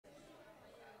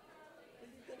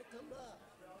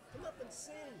Come up and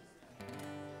sing.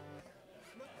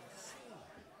 Come up and sing.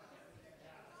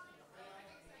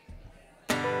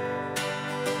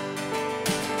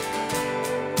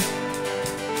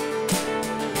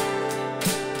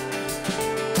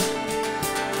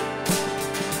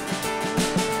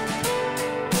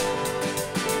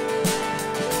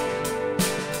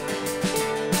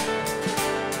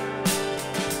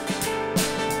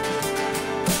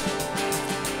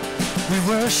 We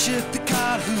worship the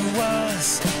God who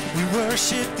was. We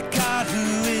worship the God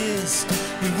who is.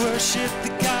 We worship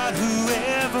the God who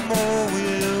evermore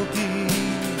will be.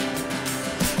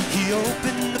 He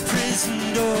opened the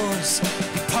prison doors.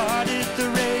 He parted the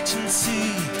raging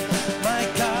sea. My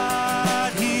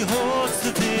God, He holds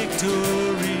the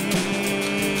victory.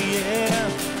 Yeah.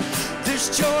 There's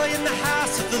joy in the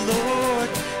house of the Lord.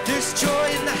 There's joy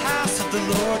in the house of the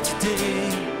Lord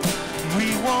today.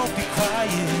 We won't be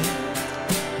quiet.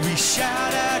 We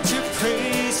shout out your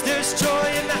praise. There's joy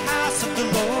in the house of the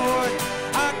Lord.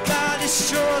 Our God is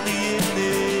surely in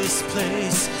this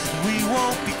place. We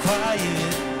won't be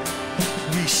quiet.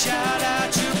 We shout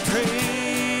out your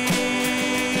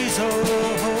praise.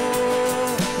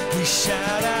 Oh, we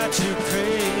shout out your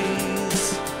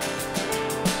praise.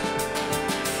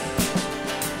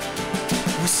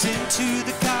 We sing to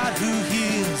the God who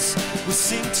heals. We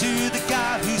sing to the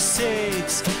God who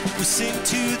saves. We sing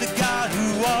to the God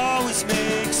who always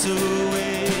makes a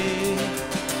way.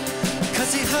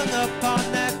 'Cause He hung up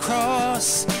on that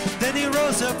cross, then He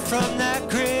rose up from that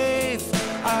grave.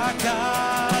 Our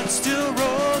God's still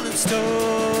rolling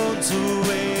stones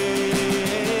away.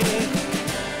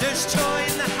 There's joy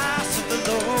in the house of the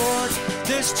Lord.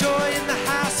 There's joy in the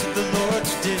house of the Lord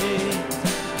today.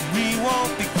 We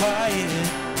won't be quiet.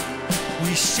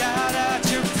 We shout out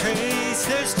your praise.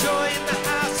 There's joy in the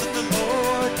house of the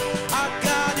Lord. Our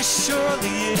God is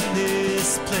surely in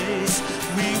this place.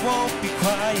 We won't be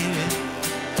quiet.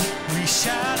 We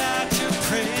shout out your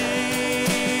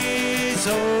praise.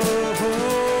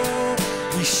 Oh,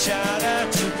 we shout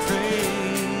out your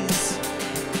praise.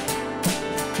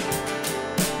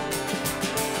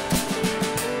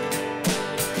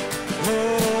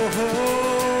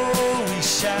 Oh, we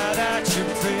shout out your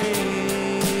praise.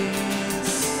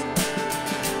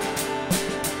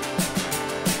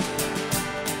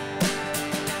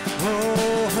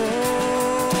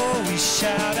 Oh, we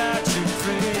shout out your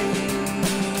praise.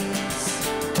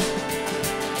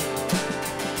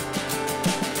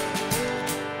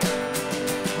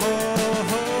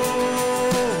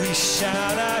 Oh, we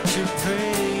shout out your praise.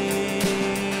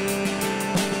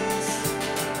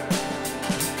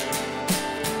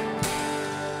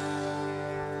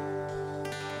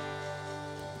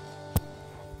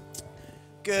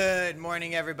 Good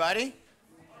morning, everybody.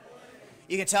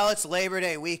 You can tell it's Labor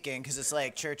Day weekend because it's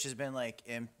like church has been like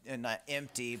not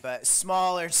empty, but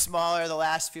smaller and smaller the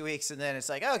last few weeks, and then it's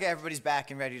like, okay, everybody's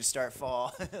back and ready to start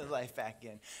fall life back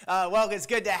in. Well, it's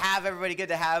good to have everybody, good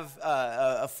to have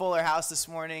a fuller house this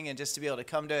morning, and just to be able to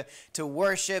come to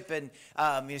worship, and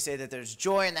you say that there's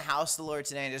joy in the house of the Lord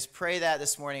today, and just pray that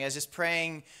this morning. I was just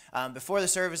praying before the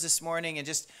service this morning, and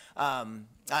just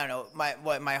I don't know,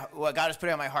 what God has put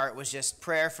on my heart was just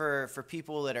prayer for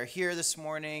people that are here this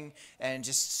morning and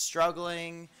just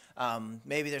struggling.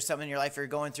 Maybe there's something in your life you're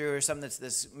going through, or something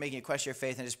that's making you question your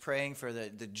faith, and just praying for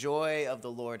the joy of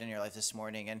the Lord in your life this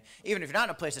morning. And even if you're not in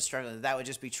a place of struggling, that would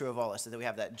just be true of all of us, that we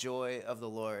have that joy of the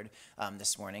Lord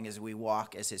this morning as we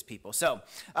walk as His people. So,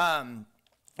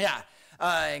 yeah.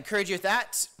 I encourage you with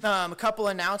that. A couple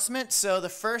announcements. So the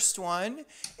first one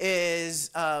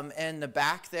is in the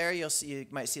back there. You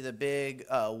might see the big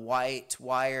white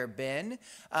wire bin.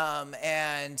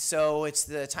 And so it's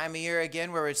the time of year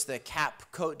again where it's the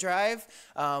CAP coat drive,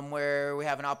 where we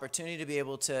have an opportunity to be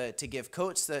able to give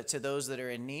coats to those that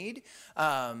are in need.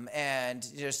 And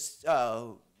just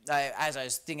as I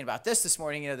was thinking about this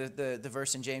morning, the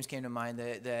verse in James came to mind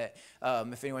that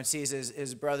if anyone sees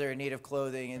his brother in need of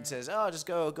clothing and says, "Oh, just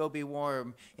go be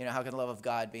warm," how can the love of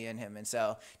God be in him? And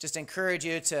so, just encourage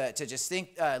you to just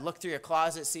look through your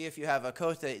closet, see if you have a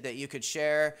coat that you could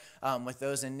share with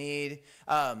those in need.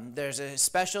 There's the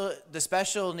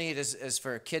special need is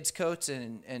for kids' coats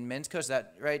and men's coats. Is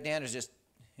that right, Dan? Or just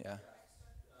yeah.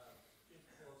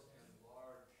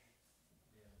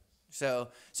 So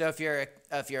if you're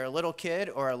if you're a little kid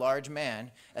or a large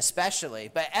man, especially,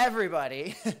 but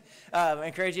everybody, I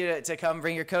encourage you to come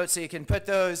bring your coats so you can put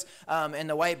those in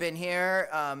the white bin here,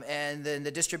 and then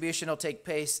the distribution will take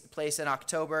place in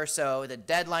October. So the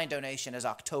deadline donation is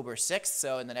October 6th.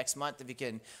 So in the next month, if you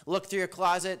can look through your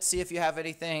closet, see if you have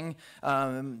anything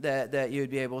that you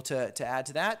would be able to add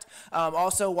to that.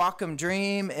 Also, Wacom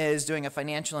Dream is doing a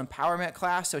financial empowerment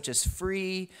class, which is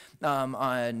free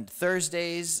on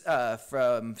Thursdays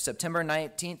from September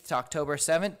 19th to October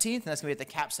 17th, and that's going to be at the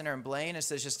Cap Center in Blaine. It's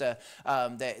just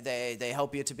they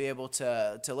help you to be able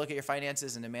to look at your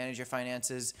finances and to manage your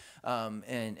finances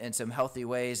in some healthy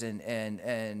ways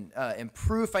and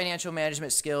improve financial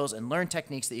management skills and learn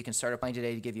techniques that you can start applying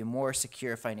today to give you a more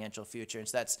secure financial future. And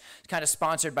so that's kind of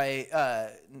sponsored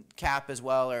by CAP as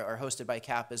well, or hosted by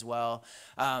CAP as well.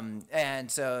 And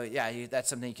so, yeah, that's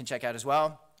something you can check out as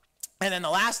well. And then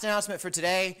the last announcement for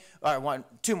today, or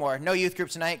two more, no youth group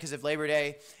tonight because of Labor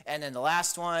Day. And then the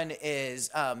last one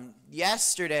is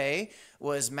yesterday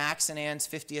was Max and Ann's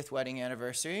 50th wedding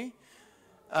anniversary.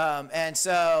 And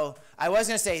so I was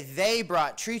going to say they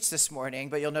brought treats this morning,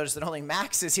 but you'll notice that only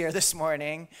Max is here this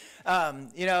morning.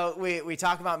 You know, we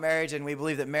talk about marriage, and we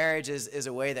believe that marriage is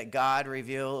a way that God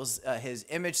reveals his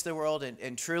image to the world,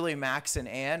 and truly Max and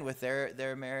Ann with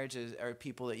their marriage are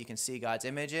people that you can see God's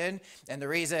image in. And the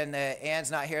reason that Ann's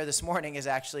not here this morning is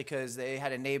actually because they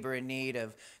had a neighbor in need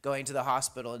of going to the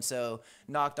hospital, and so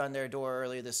knocked on their door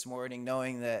early this morning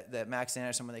knowing that Max and Ann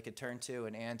are someone they could turn to,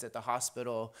 and Ann's at the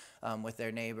hospital with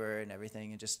their neighbor and everything,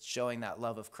 and just showing that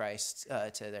love of Christ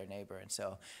to their neighbor. And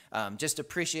so just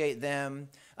appreciate them.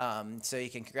 So you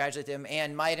can congratulate them.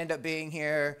 Ann might end up being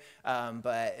here,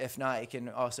 but if not, you can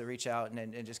also reach out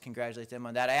and just congratulate them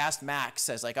on that. I asked Max,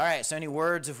 I was like, all right, so any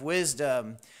words of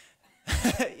wisdom?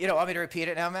 You don't want me to repeat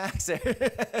it now, Max?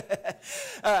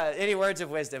 Any words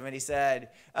of wisdom? And he said,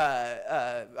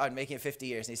 on making it 50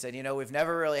 years, and he said, you know, we've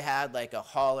never really had like a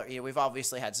holler. You know, we've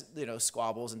obviously had, you know,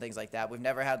 squabbles and things like that. We've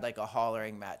never had like a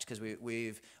hollering match because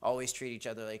we've always treated each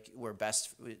other like you're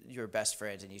best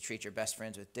friends, and you treat your best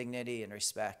friends with dignity and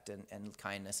respect and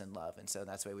kindness and love. And so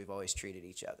that's the way we've always treated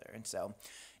each other. And so,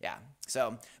 yeah.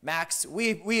 So, Max,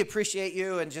 we appreciate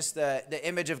you and just the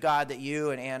image of God that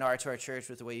you and Ann are to our church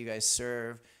with the way you guys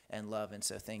serve and love. And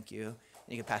so thank you. And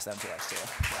you can pass that on to us, too.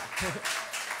 Yeah.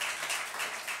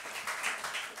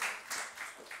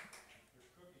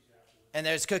 And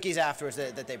there's cookies afterwards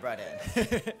that they brought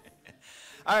in.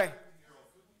 All right.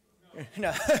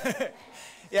 No.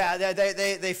 Yeah,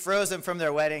 they froze them from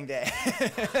their wedding day.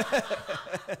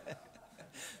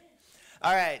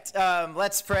 All right,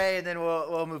 let's pray, and then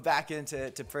we'll move back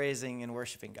into praising and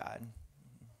worshiping God.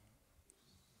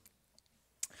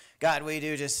 God, we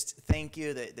do just thank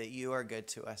you that you are good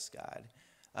to us, God,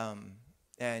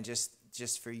 and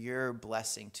just for your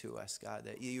blessing to us, God,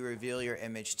 that you reveal your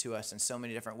image to us in so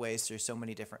many different ways through so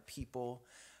many different people,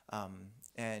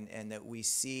 and that we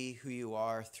see who you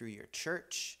are through your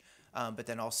church, but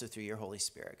then also through your Holy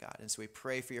Spirit, God. And so we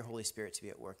pray for your Holy Spirit to be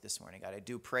at work this morning, God. I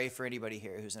do pray for anybody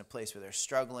here who's in a place where they're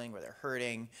struggling, where they're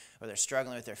hurting, or they're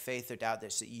struggling with their faith or doubt,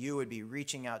 that you would be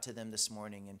reaching out to them this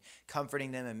morning and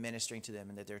comforting them and ministering to them,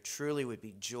 and that there truly would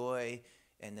be joy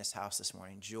in this house this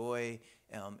morning, joy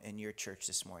in your church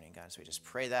this morning, God. So we just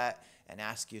pray that and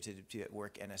ask you to be at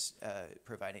work in us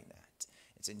providing that.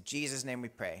 It's in Jesus' name we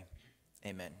pray.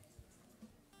 Amen.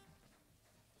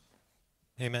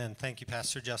 Amen. Thank you,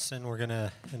 Pastor Justin. We're going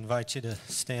to invite you to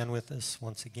stand with us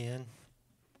once again.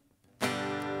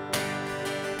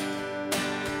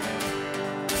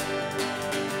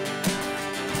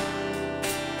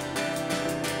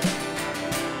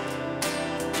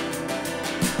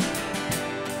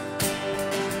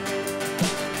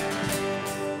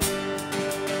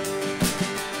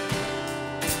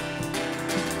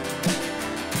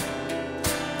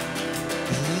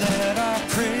 Let our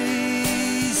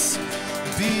praise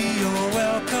be your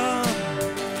welcome.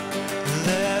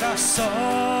 Let our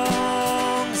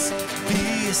songs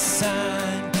be a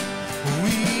sign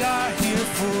we are here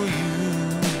for you.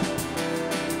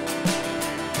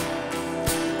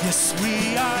 Yes,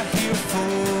 we are here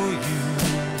for you.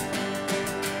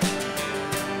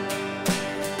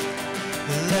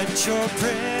 Let your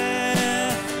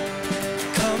breath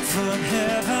come from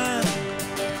heaven.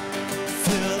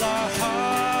 Fill our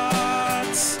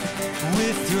hearts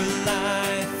with your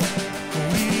life.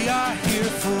 We are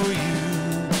here for you.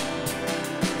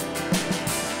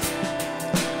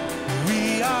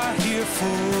 We are here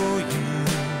for you.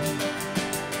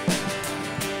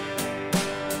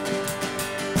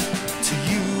 To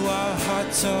you our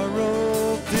hearts are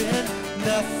open.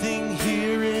 Nothing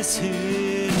here is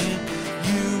hidden.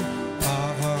 You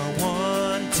are our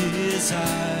one desire.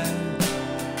 desire.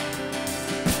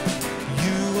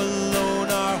 You alone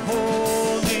are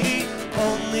holy,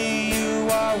 only you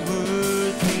are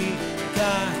worthy.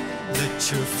 God,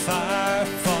 let your fire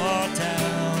fall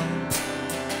down.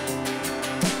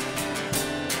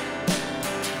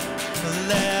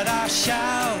 Let our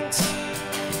shout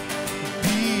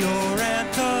be your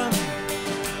anthem,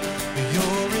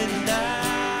 your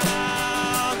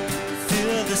renown.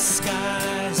 Fill the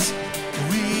skies,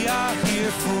 we are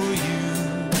here for you.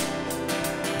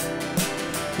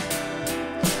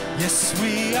 Yes,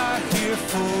 we are here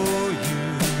for you.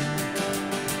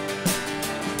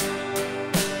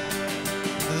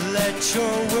 Let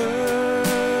your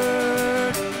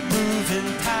word move in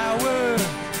power.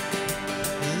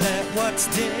 Let what's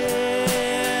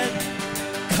dead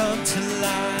come to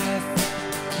life.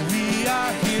 We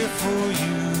are here for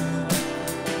you.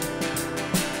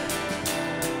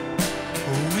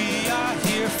 We are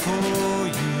here for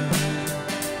you.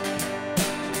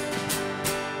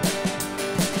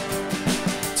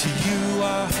 To you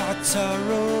our hearts are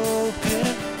open,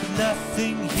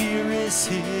 nothing here is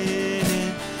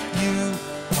hidden. You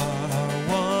are our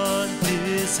one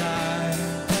desire.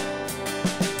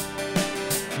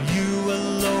 You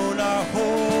alone are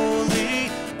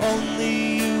holy, only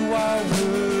you are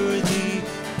worthy.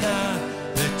 Now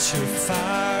let your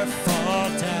fire fall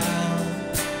down.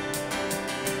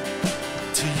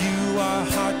 To you our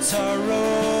hearts are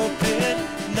open,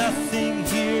 nothing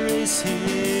here is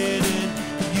hidden.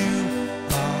 You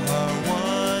are our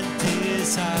one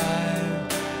desire.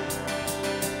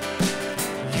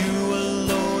 You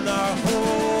alone are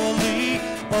holy,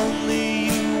 only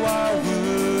you are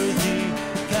worthy.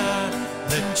 God,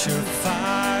 let your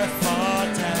fire fall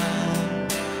down.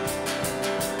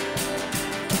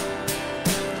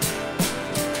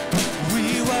 We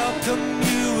welcome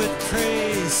you with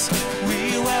praise. We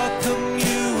welcome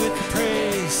you with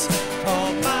praise.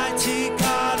 Almighty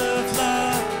God of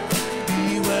love,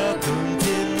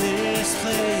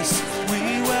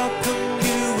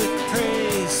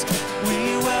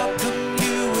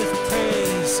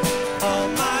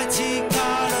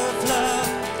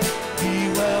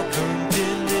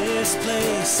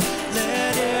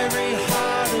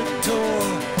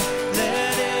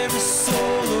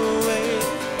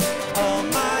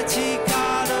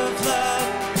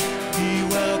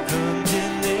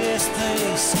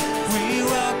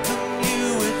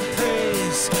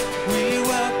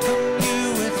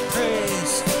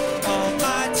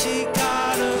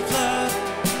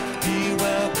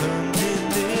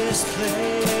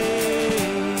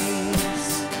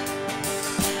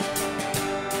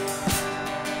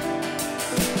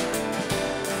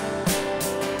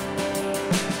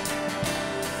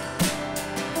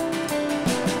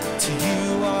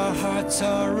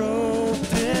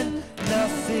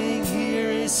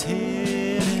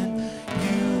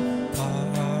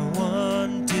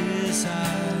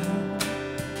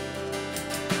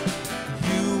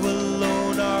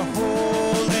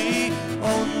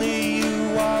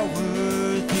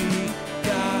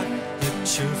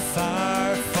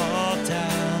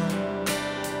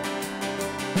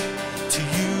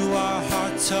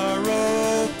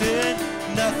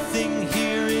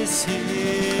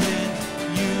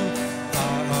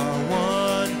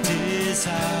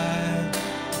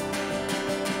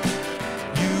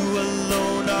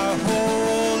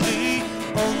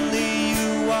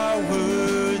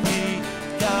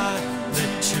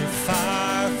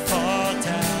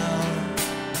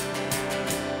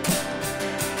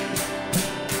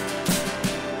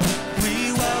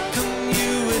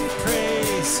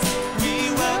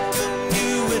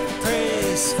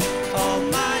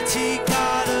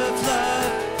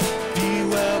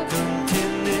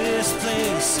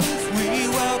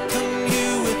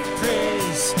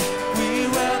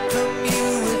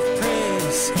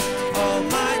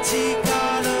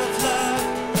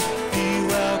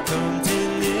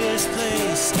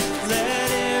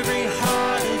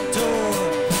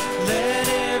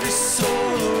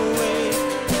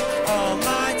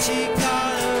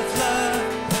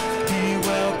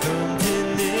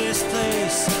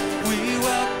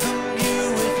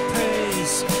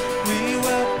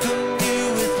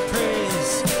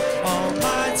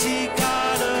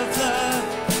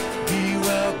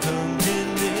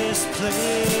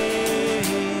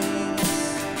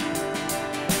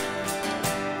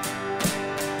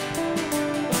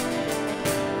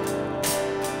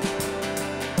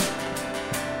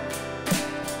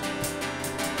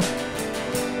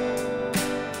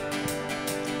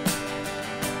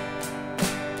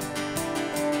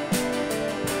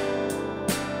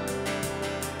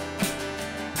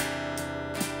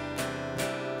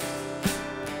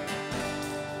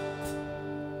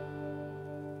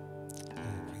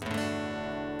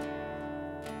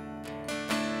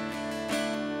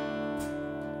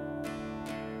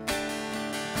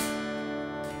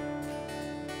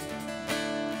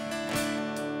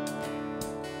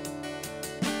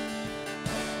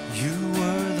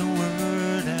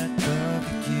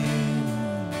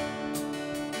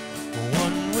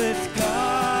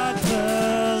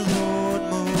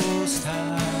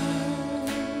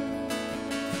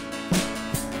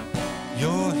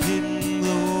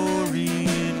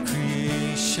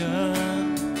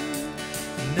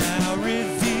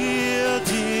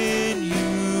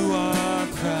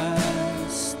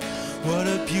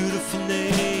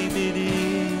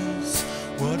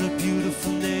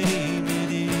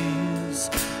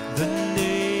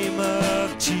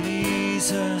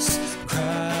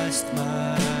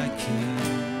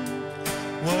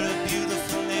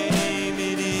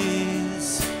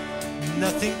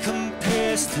 Nothing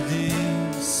compares to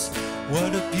this.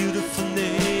 What a beautiful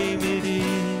name it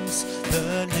is,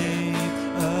 the name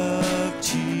of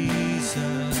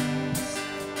Jesus.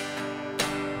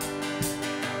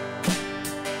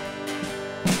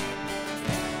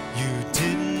 You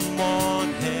didn't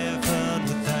want heaven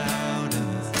without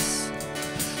us,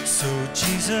 so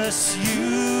Jesus,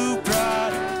 you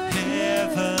brought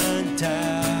heaven down.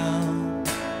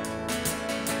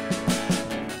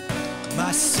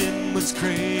 My sin was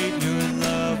great, your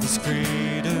love was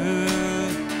greater.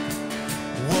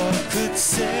 What could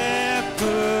separate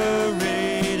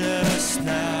us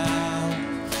now?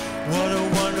 What a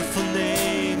wonderful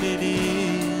name it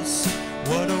is.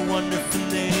 What a wonderful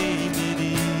name it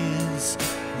is.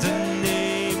 The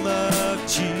name of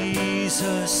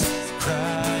Jesus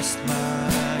Christ,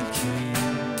 my King.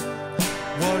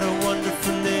 What a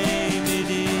wonderful name it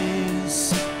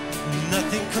is.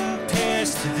 Nothing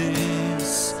compares to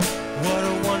this. What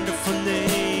a wonderful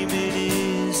name it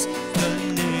is. The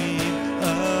name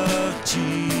of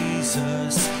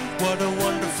Jesus. What a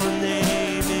wonderful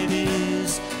name it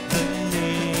is. The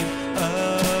name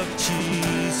of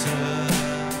Jesus.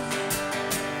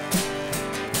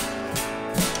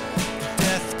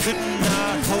 Death could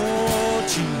not hold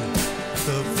you.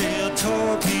 The veil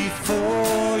tore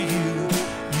before you.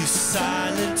 You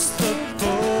silenced the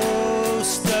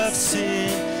boast of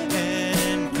sin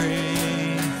and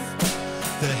grave.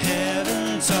 The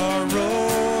heavens are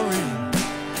roaring,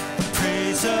 the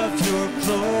praise of your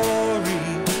glory.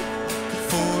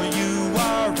 For you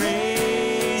are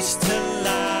raised to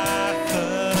life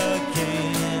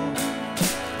again.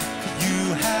 You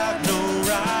have no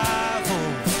rival,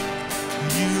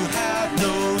 you have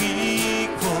no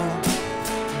equal.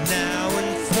 Now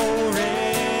and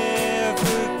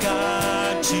forever,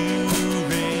 God, you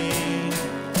reign.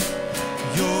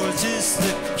 Yours is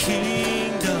the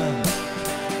kingdom,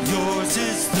 yours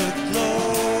is the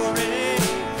glory,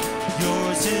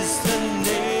 yours is the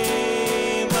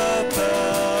name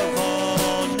above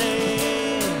all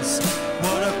names.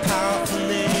 What a powerful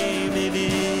name it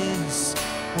is.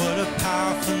 What a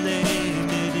powerful name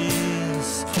it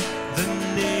is. The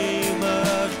name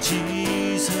of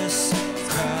Jesus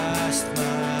Christ,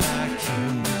 my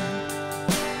King.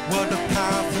 What a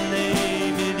powerful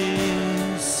name it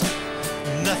is.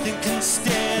 Nothing can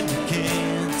stand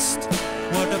against.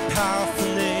 What a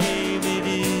powerful name it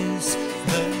is.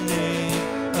 The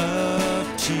name of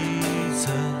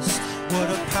Jesus. What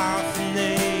a powerful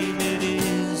name it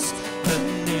is. The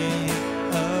name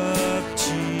of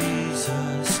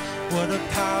Jesus. What a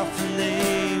powerful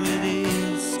name it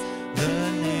is. The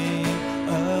name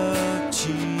of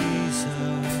Jesus.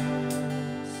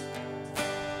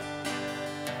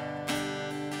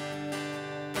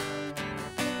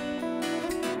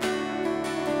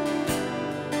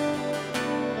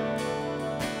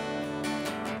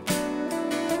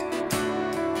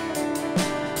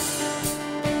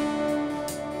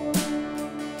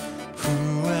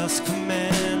 Who else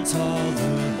commands all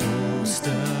the host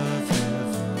of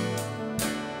heaven?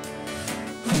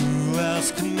 Who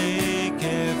else can make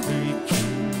every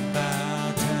king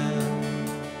bow down?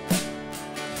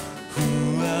 Who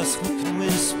else can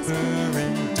whisper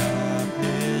and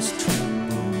darkness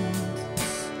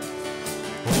trembles?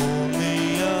 Only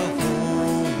a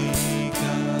holy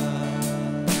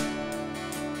God.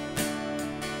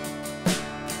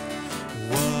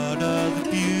 What other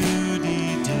beauty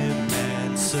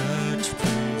demands such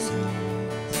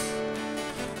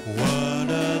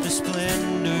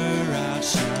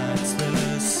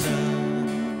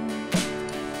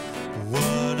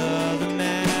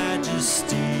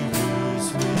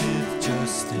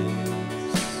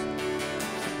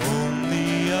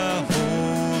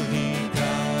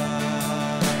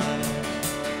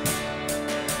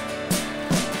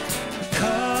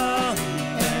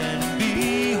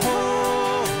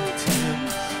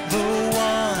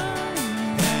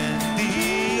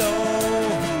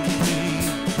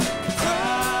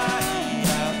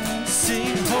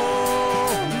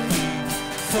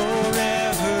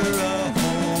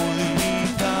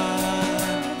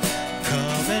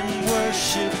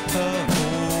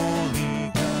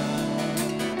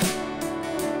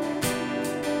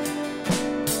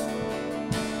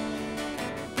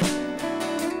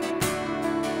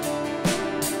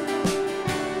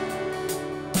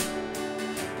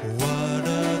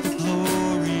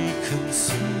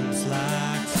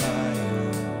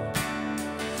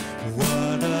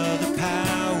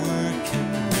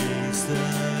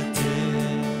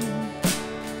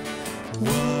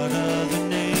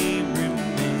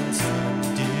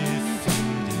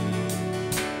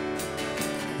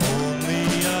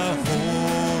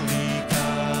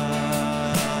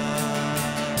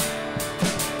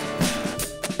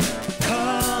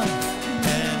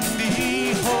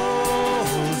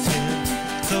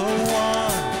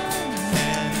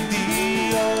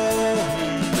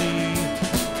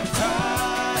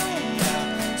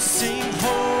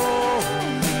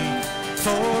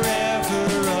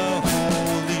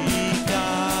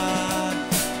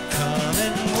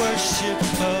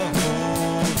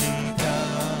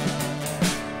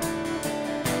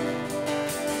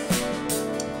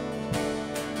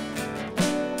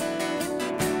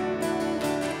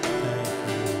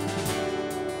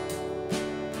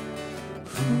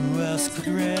else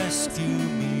could rescue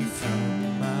me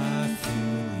from my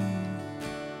feeling?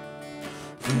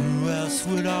 Who else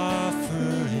would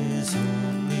offer his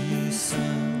only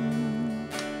son?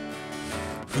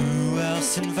 Who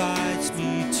else invites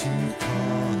me to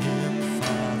call him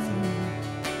Father?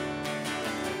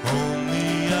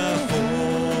 Only a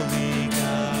holy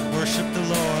God. Worship the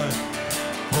Lord.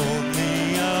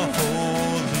 Only a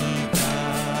holy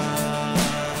God.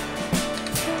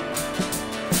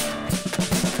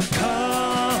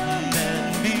 Come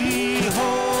and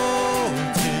behold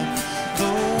him,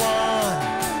 the one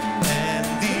and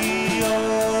the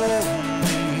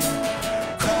only.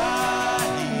 Cry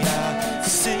out,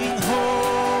 sing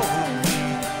holy,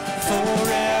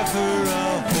 forever a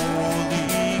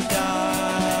holy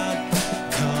God.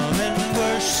 Come and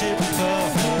worship the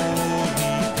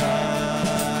holy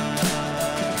God.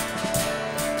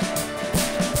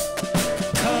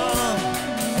 Come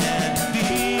and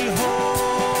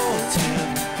behold him,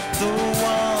 the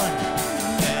one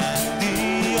and the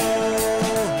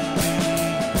only.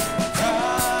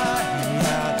 Cry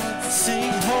out,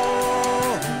 sing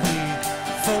holy,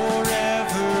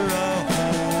 forever a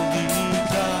holy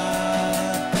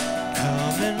God.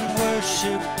 Come and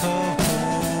worship the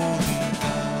holy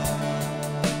God.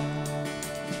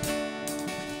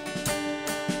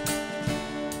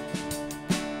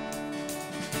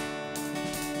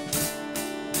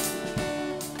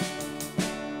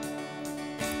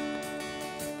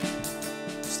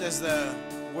 Just as the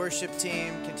worship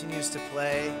team continues to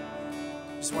play,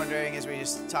 just wondering as we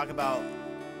just talk about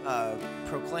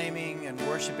proclaiming and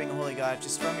worshiping a holy God,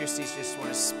 just from your seats, just want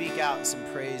to speak out some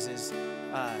praises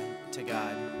to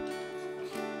God.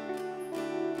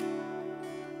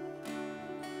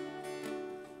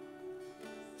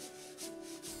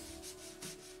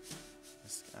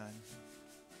 Yes, God.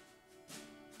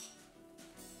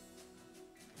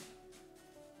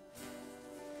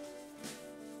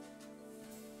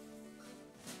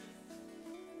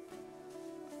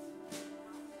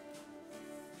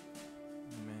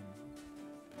 Amen.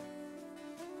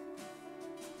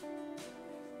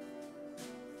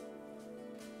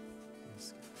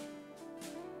 Yes, God.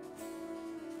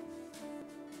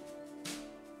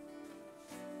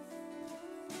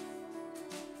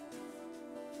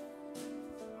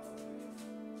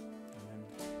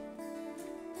 Amen.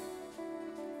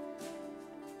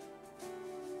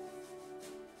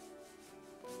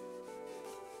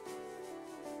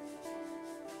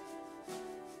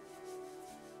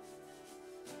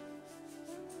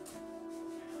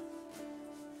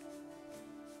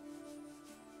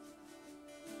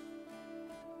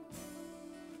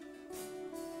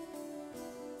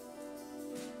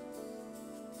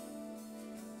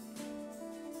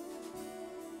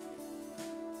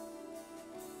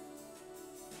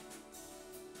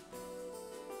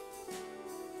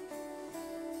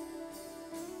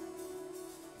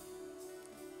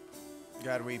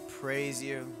 God, we praise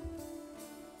you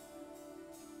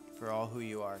for all who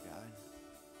you are, God.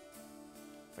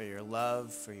 For your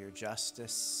love, for your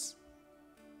justice,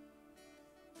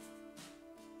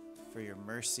 for your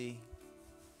mercy.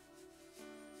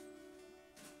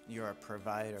 You're our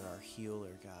provider, our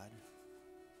healer, God.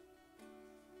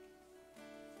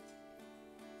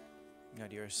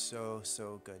 God, you are so,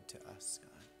 so good to us, God.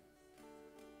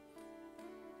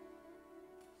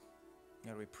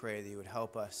 God, we pray that you would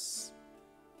help us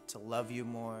to love you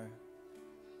more,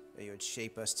 that you would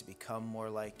shape us to become more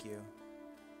like you,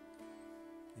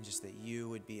 and just that you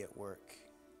would be at work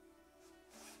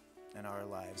in our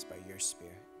lives by your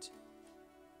Spirit.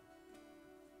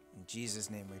 In Jesus'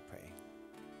 name we pray.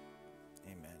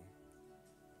 Amen.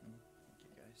 Thank you,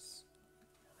 guys.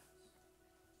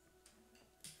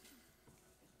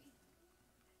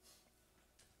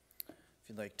 If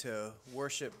you'd like to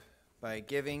worship by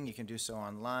giving, you can do so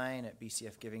online at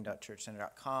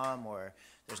bcfgiving.churchcenter.com, or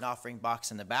there's an offering box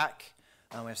in the back.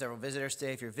 We have several visitors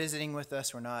today. If you're visiting with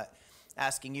us, we're not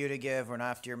asking you to give. We're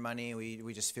not after your money.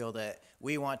 We just feel that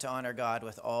we want to honor God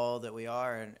with all that we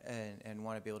are and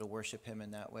want to be able to worship him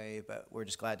in that way. But we're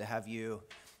just glad to have you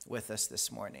with us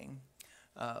this morning.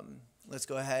 Let's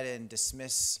go ahead and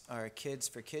dismiss our kids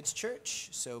for Kids Church.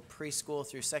 So preschool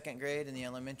through second grade in the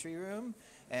elementary room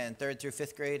and third through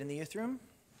fifth grade in the youth room.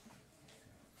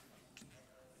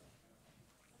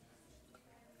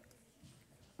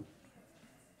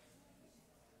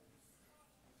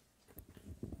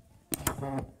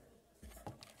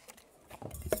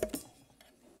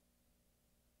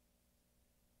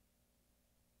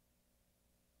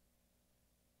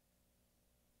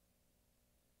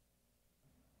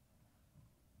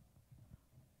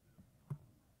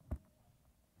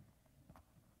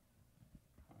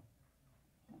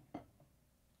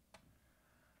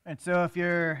 And so if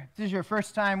this is your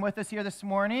first time with us here this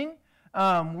morning,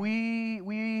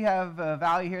 we have a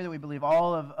value here that we believe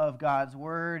all of God's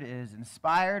word is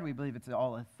inspired. We believe it's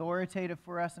all authoritative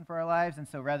for us and for our lives. And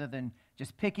so rather than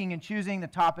just picking and choosing the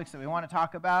topics that we want to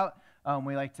talk about,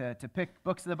 we like to pick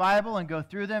books of the Bible and go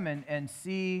through them and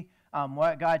see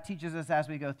what God teaches us as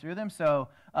we go through them. So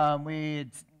we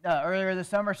earlier this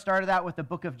summer started out with the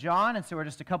book of John, and so we're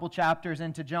just a couple chapters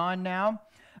into John now.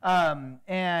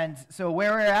 And so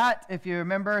where we're at, if you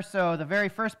remember, so the very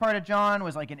first part of John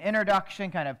was like an introduction,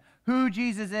 kind of who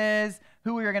Jesus is,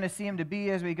 who we were going to see him to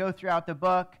be as we go throughout the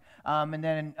book. And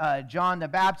then John the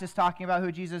Baptist talking about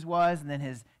who Jesus was, and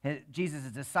then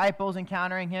Jesus' disciples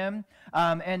encountering him.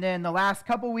 And then the last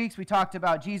couple weeks, we talked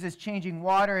about Jesus changing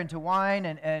water into wine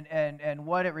and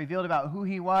what it revealed about who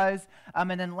he was.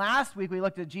 And then last week, we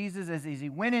looked at Jesus as he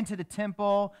went into the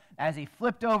temple, as he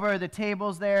flipped over the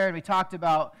tables there, and we talked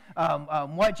about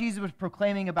what Jesus was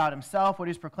proclaiming about himself, what he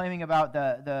was proclaiming about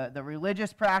the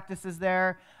religious practices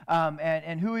there,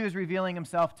 and who he was revealing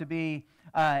himself to be.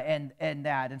 And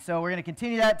that. And so we're going to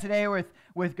continue that today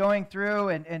with going through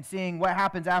and seeing what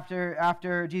happens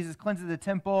after Jesus cleanses the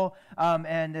temple,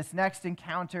 and this next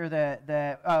encounter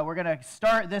that we're going to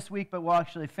start this week, but we'll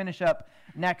actually finish up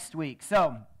next week.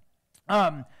 So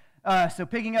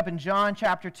picking up in John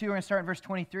chapter 2, we're going to start in verse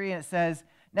 23, and it says,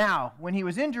 "Now, when he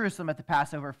was in Jerusalem at the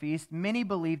Passover feast, many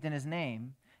believed in his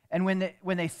name, and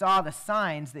when they saw the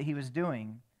signs that he was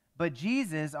doing. But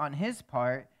Jesus, on his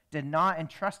part, did not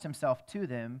entrust himself to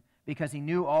them, because he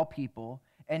knew all people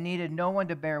and needed no one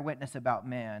to bear witness about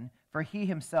man, for he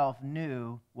himself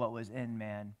knew what was in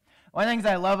man." One of the things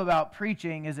I love about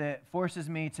preaching is it forces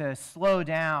me to slow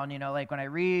down. You know, like when I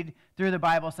read through the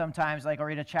Bible sometimes, like I'll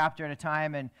read a chapter at a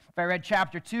time, and if I read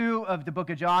chapter 2 of the book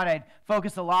of John, I'd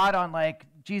focus a lot on like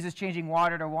Jesus changing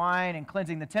water to wine and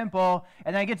cleansing the temple,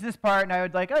 and then I get to this part and I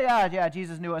would like, oh yeah,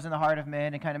 Jesus knew what was in the heart of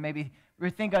men, and kind of maybe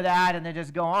think of that and then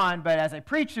just go on. But as I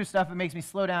preach through stuff, it makes me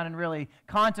slow down and really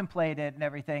contemplate it and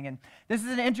everything. And this is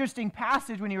an interesting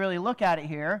passage when you really look at it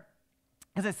here,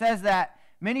 because it says that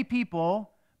many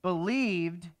people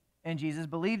believed in Jesus,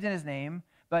 believed in his name,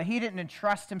 but he didn't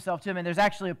entrust himself to him. And there's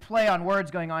actually a play on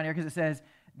words going on here, because it says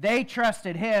they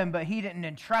trusted him, but he didn't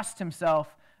entrust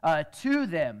himself to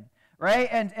them, right?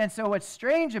 And so what's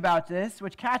strange about this,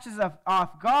 which catches us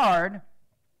off guard,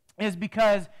 is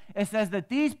because it says that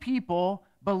these people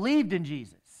believed in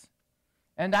Jesus.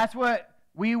 And that's what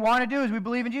we want to do, is we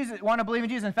believe in Jesus, want to believe in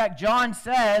Jesus. In fact, John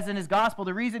says in his gospel,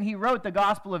 the reason he wrote the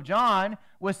Gospel of John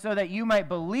was so that you might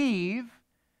believe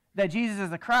that Jesus is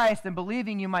the Christ, and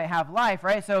believing you might have life,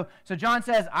 right? So John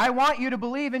says, I want you to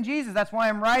believe in Jesus. That's why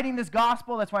I'm writing this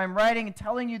gospel. That's why I'm writing and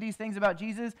telling you these things about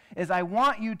Jesus, is I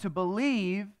want you to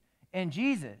believe in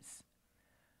Jesus.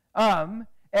 And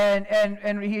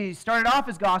he started off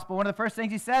his gospel. One of the first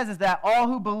things he says is that all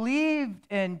who believed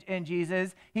in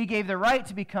Jesus, he gave the right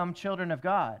to become children of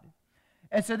God.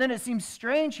 And so then it seems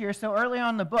strange here, so early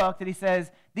on in the book, that he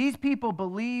says, these people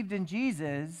believed in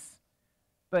Jesus,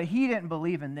 but he didn't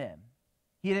believe in them.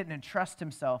 He didn't entrust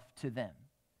himself to them.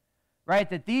 Right?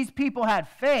 That these people had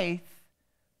faith,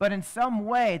 but in some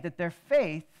way that their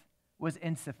faith was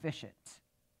insufficient.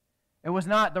 It was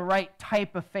not the right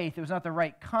type of faith. It was not the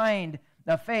right kind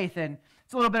of faith. And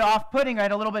it's a little bit off-putting,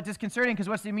 right? A little bit disconcerting, because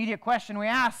what's the immediate question we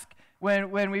ask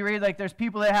when we read like there's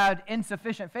people that had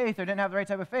insufficient faith or didn't have the right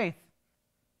type of faith?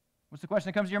 What's the question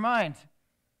that comes to your mind?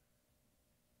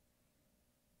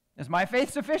 Is my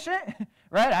faith sufficient?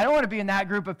 Right? I don't want to be in that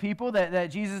group of people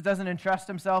that Jesus doesn't entrust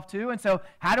himself to. And so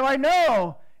how do I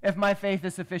know if my faith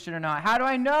is sufficient or not? How do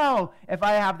I know if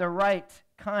I have the right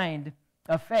kind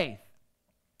of faith?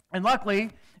 And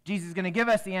luckily, Jesus is going to give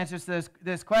us the answers to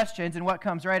those questions and what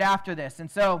comes right after this.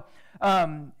 And so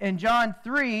in John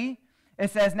 3,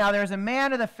 it says, "Now there was a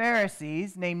man of the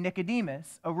Pharisees named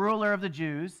Nicodemus, a ruler of the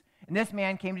Jews. And this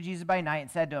man came to Jesus by night and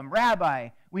said to him, 'Rabbi,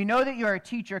 we know that you are a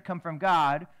teacher come from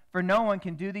God, for no one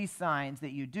can do these signs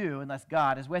that you do unless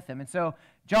God is with him.'" And so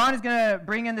John is going to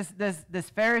bring in this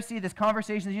Pharisee, this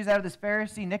conversation that Jesus had with this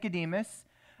Pharisee, Nicodemus,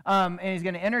 and he's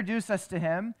going to introduce us to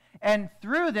him. And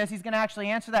through this, he's going to actually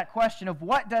answer that question of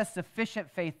what does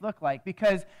sufficient faith look like?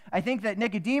 Because I think that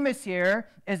Nicodemus here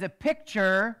is a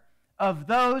picture of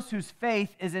those whose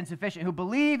faith is insufficient, who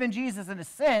believe in Jesus in a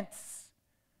sense,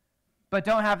 but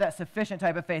don't have that sufficient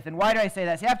type of faith. And why do I say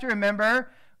that? So you have to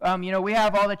remember, we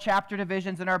have all the chapter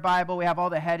divisions in our Bible. We have all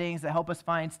the headings that help us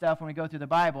find stuff when we go through the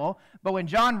Bible. But when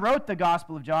John wrote the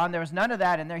Gospel of John, there was none of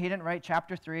that in there. He didn't write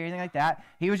chapter 3 or anything like that.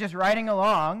 He was just writing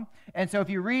along. And so if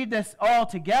you read this all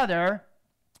together,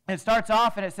 it starts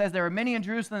off and it says there were many in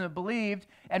Jerusalem that believed.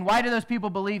 And why do those people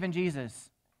believe in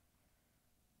Jesus?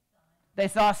 They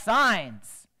saw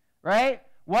signs, right?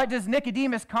 What does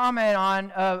Nicodemus comment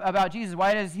on about Jesus?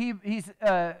 Why does he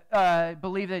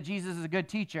believe that Jesus is a good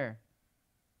teacher?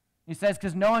 He says,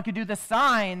 because no one could do the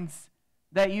signs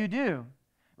that you do,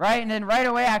 right? And then right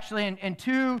away, actually, in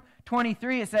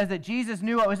 2:23, it says that Jesus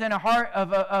knew what was in a heart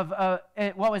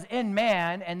what was in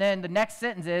man. And then the next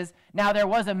sentence is, now there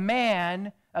was a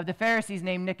man of the Pharisees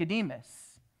named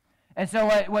Nicodemus. And so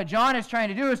what John is trying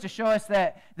to do is to show us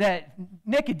that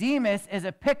Nicodemus is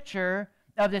a picture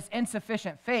of this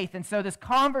insufficient faith. And so this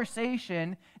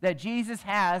conversation that Jesus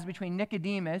has between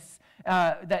Nicodemus,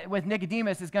 with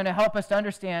Nicodemus, is going to help us to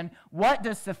understand, what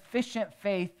does sufficient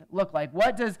faith look like?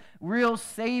 What does real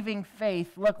saving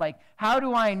faith look like? How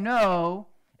do I know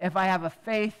if I have a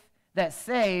faith that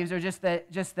saves, or just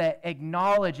that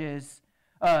acknowledges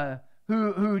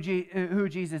who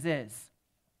Jesus is?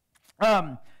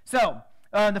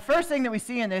 The first thing that we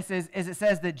see in this is it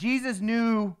says that Jesus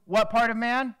knew what part of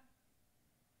man?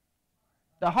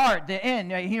 The heart, the in.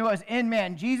 He was in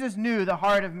man. Jesus knew the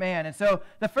heart of man. And so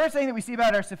the first thing that we see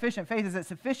about our sufficient faith is that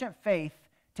sufficient faith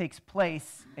takes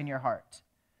place in your heart.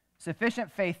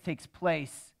 Sufficient faith takes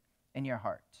place in your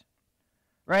heart.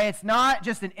 Right? It's not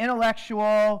just an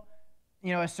intellectual,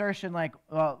 assertion like,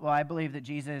 well, I believe that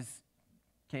Jesus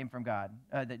came from God,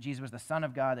 that Jesus was the Son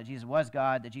of God, that Jesus was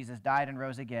God, that Jesus died and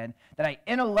rose again, that I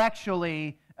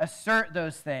intellectually assert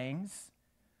those things,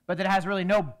 but that it has really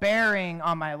no bearing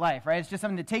on my life, right? It's just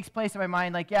something that takes place in my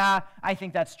mind, like, yeah, I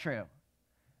think that's true,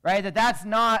 right? That's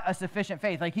not a sufficient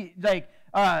faith. Like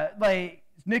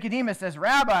Nicodemus says,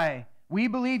 Rabbi, we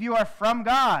believe you are from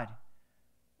God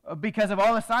because of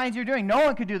all the signs you're doing. No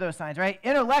one could do those signs, right?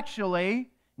 Intellectually,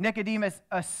 Nicodemus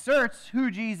asserts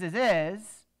who Jesus is,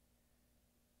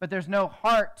 but there's no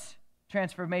heart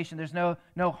transformation. There's no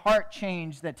heart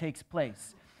change that takes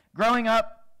place. Growing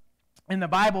up in the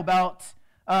Bible Belt,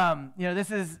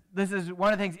 this is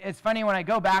one of the things. It's funny when I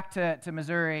go back to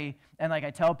Missouri and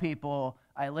I tell people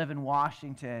I live in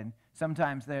Washington.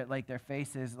 Sometimes their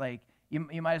faces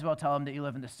you might as well tell them that you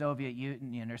live in the Soviet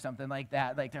Union or something like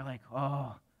that. They're like,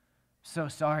 oh, so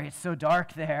sorry, it's so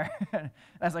dark there. I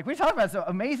was like, what are you talking about? It's so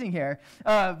amazing here.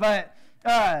 But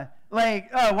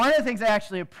one of the things I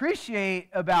actually appreciate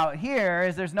about here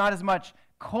is there's not as much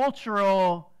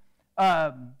cultural,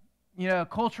 not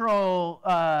collateral's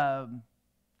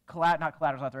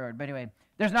not the word, but anyway,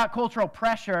 there's not cultural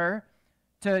pressure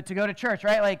to go to church,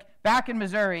 right? Back in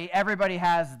Missouri, everybody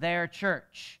has their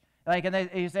church. And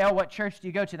you say, oh, what church do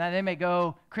you go to? Now, they may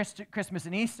go Christmas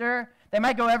and Easter. They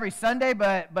might go every Sunday,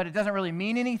 but it doesn't really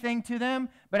mean anything to them.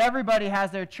 But everybody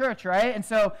has their church, right? And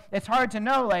so it's hard to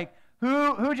know,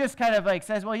 who just kind of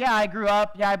says, well, yeah, I grew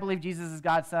up. Yeah, I believe Jesus is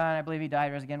God's son. I believe he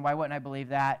died, rose again. Why wouldn't I believe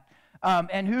that?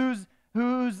 And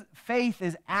whose faith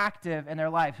is active in their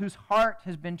life, whose heart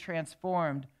has been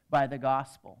transformed by the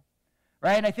gospel,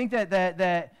 right? And I think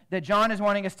that John is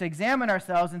wanting us to examine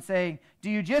ourselves and say, do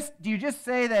you just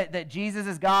say that Jesus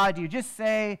is God? Do you just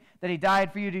say that he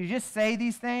died for you? Do you just say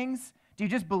these things? Do you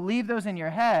just believe those in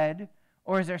your head?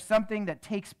 Or is there something that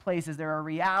takes place? Is there a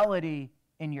reality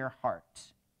in your heart?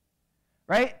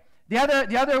 Right? The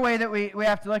other way that we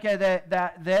have to look at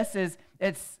this is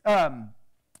it's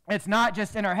not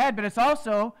just in our head, but it's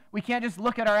also, we can't just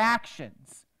look at our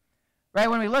actions. Right?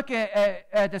 When we look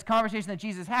at this conversation that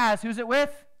Jesus has, who's it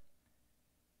with?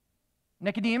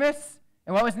 Nicodemus.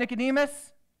 And what was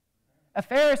Nicodemus? A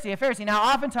Pharisee. Now,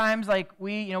 oftentimes,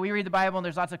 we read the Bible and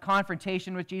there's lots of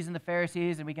confrontation with Jesus and the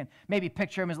Pharisees, and we can maybe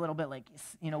picture him as a little bit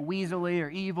weaselly or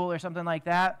evil or something like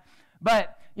that.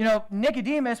 But,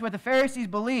 Nicodemus, what the Pharisees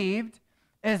believed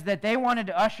is that they wanted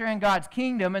to usher in God's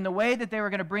kingdom, and the way that they were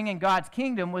going to bring in God's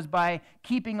kingdom was by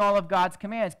keeping all of God's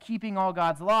commands, keeping all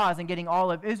God's laws, and getting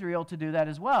all of Israel to do that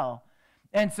as well.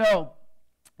 And so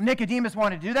Nicodemus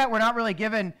wanted to do that. We're not really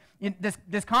given,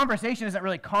 this conversation isn't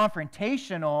really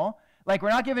confrontational. We're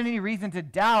not given any reason to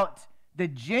doubt the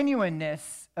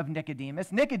genuineness of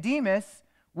Nicodemus. Nicodemus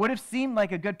would have seemed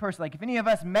like a good person. If any of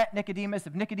us met Nicodemus,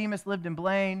 if Nicodemus lived in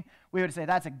Blaine, we would say,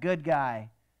 that's a good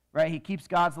guy. Right? He keeps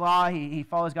God's law. He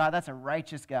follows God. That's a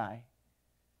righteous guy.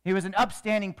 He was an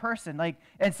upstanding person.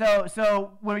 And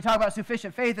so when we talk about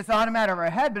sufficient faith, it's not a matter of our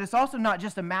head, but it's also not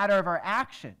just a matter of our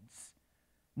actions.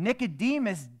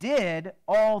 Nicodemus did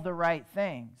all the right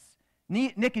things.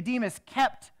 Nicodemus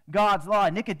kept God's law.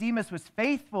 Nicodemus was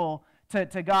faithful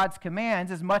to God's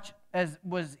commands as much as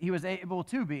he was able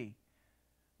to be.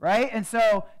 Right? And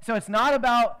so it's not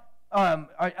about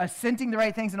assenting the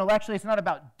right things intellectually. It's not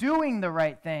about doing the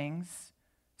right things.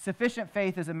 Sufficient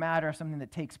faith is a matter of something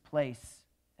that takes place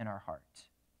in our heart.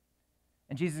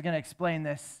 And Jesus is going to explain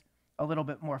this a little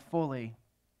bit more fully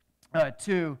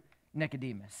to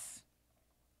Nicodemus.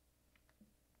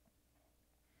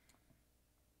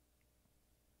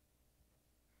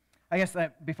 I guess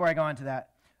before I go on to that,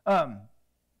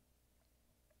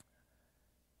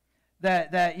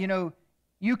 that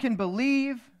you can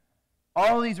believe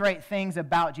all these right things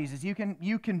about Jesus. You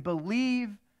can believe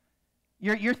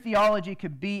your theology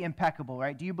could be impeccable,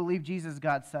 right? Do you believe Jesus is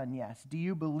God's son? Yes. Do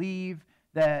you believe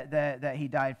that he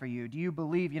died for you? Do you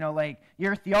believe,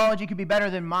 your theology could be better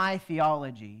than my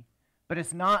theology, but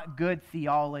it's not good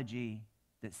theology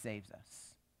that saves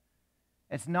us.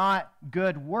 It's not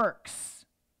good works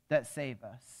that save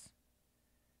us.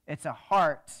 It's a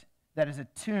heart that is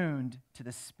attuned to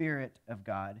the Spirit of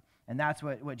God. And that's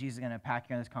what Jesus is going to pack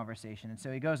here in this conversation. And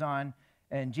so he goes on,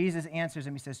 and Jesus answers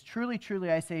him. He says, truly,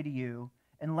 truly, I say to you,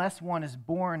 unless one is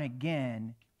born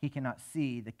again, he cannot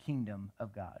see the kingdom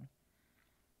of God.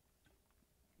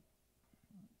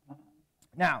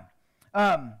 Now,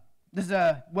 this is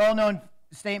a well-known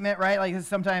statement, right? Like, this is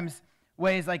sometimes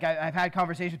ways, like, I've had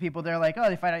conversations with people, they're like, oh,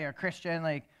 they find out you're a Christian,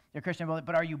 like, you're a Christian,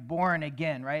 but are you born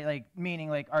again, right? Like, meaning,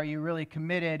 like, are you really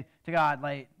committed to God,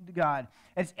 like, God?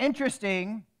 It's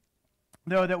interesting,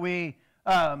 though, that we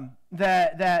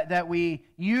that we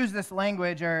use this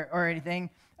language or anything.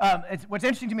 What's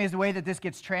interesting to me is the way that this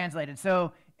gets translated.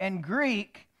 So in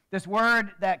Greek, this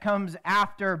word that comes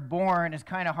after born is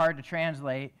kind of hard to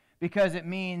translate because it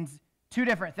means two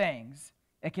different things.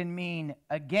 It can mean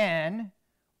again,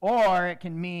 or it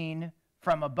can mean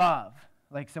from above,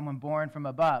 like someone born from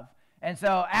above. And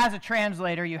so as a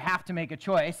translator, you have to make a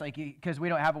choice, like, because we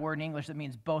don't have a word in English that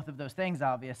means both of those things,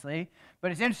 obviously.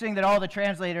 But it's interesting that all the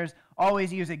translators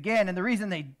always use again, and the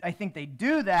reason I think they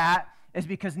do that is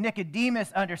because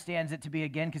Nicodemus understands it to be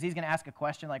again, because he's going to ask a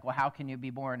question like, well, how can you be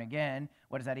born again?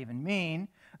 What does that even mean?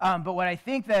 But what I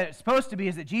think that it's supposed to be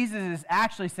is that Jesus is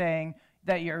actually saying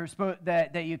that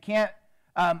that you can't,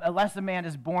 unless a man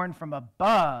is born from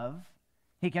above,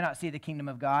 he cannot see the kingdom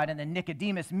of God. And then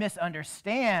Nicodemus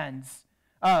misunderstands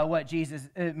what Jesus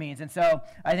means. And so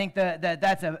I think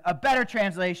that's a better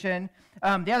translation.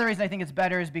 The other reason I think it's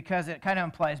better is because it kind of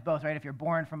implies both, right? If you're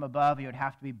born from above, you would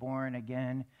have to be born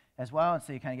again as well. And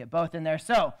so you kind of get both in there.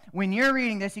 So when you're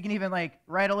reading this, you can even like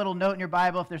write a little note in your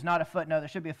Bible. If there's not a footnote, there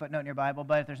should be a footnote in your Bible.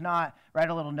 But if there's not, write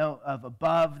a little note of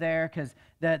above there, because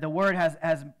the word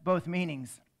has both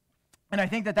meanings. And I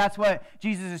think that's what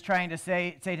Jesus is trying to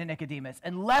say to Nicodemus.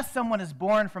 Unless someone is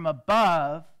born from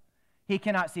above, he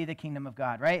cannot see the kingdom of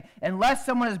God, right? Unless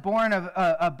someone is born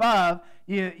above,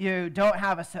 you don't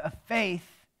have a faith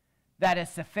that is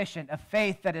sufficient, a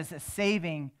faith that is a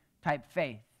saving type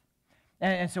faith.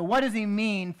 And so what does he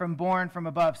mean from born from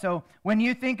above? So when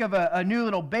you think of a new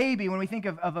little baby, when we think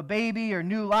of a baby or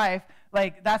new life,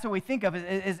 like that's what we think of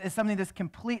is something that's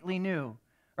completely new,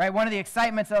 right? One of the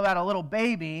excitements about a little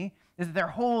baby is that their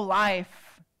whole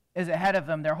life is ahead of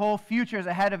them. Their whole future is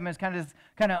ahead of them. It's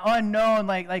kind of unknown,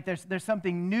 like there's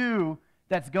something new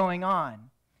that's going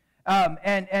on.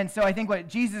 And so I think what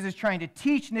Jesus is trying to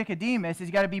teach Nicodemus is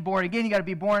you got to be born again, you got to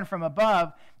be born from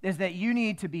above, is that you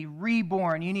need to be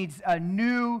reborn. You need a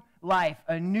new life,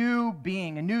 a new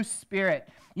being, a new spirit.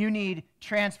 You need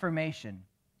transformation.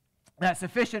 That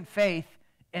sufficient faith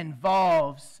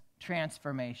involves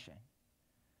transformation.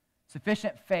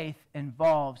 Sufficient faith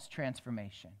involves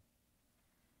transformation.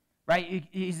 Right?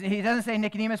 He doesn't say,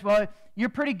 Nicodemus, well, you're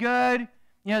pretty good.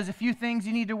 There's a few things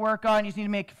you need to work on. You just need to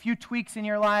make a few tweaks in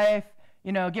your life.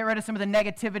 Get rid of some of the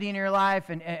negativity in your life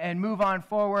and move on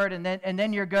forward, and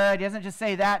then you're good. He doesn't just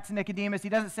say that to Nicodemus. He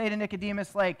doesn't say to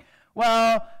Nicodemus, like,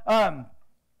 well, I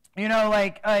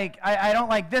don't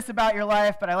like this about your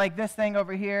life, but I like this thing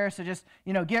over here. So just,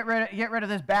 get rid of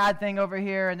this bad thing over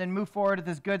here and then move forward with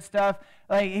this good stuff.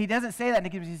 Like, he doesn't say that to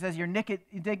Nicodemus. He says,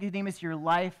 Nicodemus, your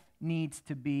life needs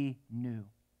to be new.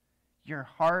 Your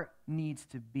heart needs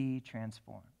to be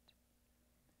transformed.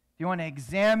 If you want to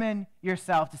examine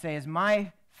yourself to say, is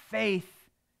my faith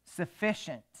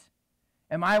sufficient?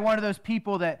 Am I one of those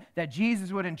people that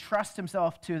Jesus would entrust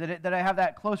himself to, that I have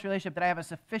that close relationship, that I have a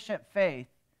sufficient faith?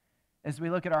 As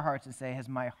we look at our hearts and say, has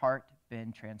my heart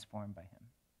been transformed by him?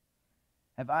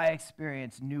 Have I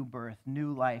experienced new birth,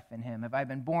 new life in him? Have I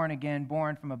been born again,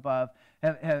 born from above?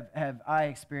 Have I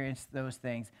experienced those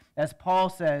things? As Paul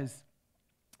says,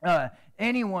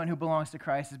 anyone who belongs to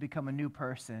Christ has become a new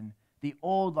person. The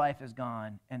old life is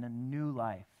gone and a new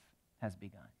life has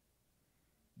begun.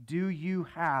 Do you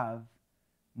have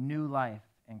new life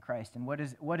in Christ? And what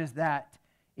does that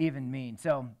even mean?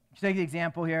 So take the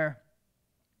example here.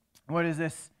 What is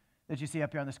this that you see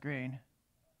up here on the screen?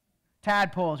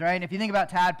 Tadpoles, right? And if you think about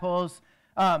tadpoles,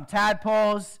 how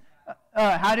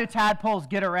do tadpoles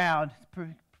get around?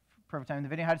 Perfect time in the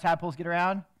video. How do tadpoles get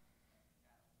around?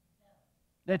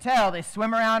 Their tail. They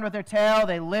swim around with their tail.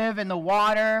 They live in the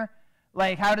water.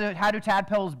 Like, how do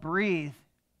tadpoles breathe?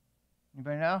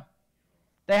 Anybody know?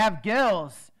 They have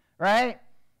gills, right?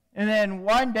 And then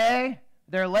one day,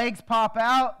 their legs pop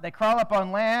out, they crawl up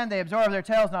on land, they absorb their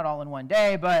tails, not all in one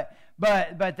day, but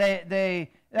they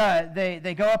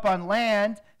go up on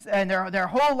land, and their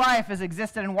whole life has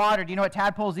existed in water. Do you know what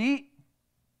tadpoles eat?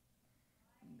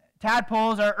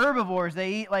 Tadpoles are herbivores.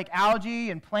 They eat like algae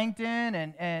and plankton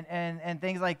and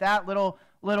things like that, little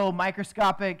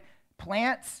microscopic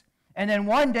plants. And then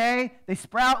one day, they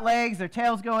sprout legs, their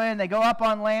tails go in, they go up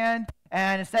on land,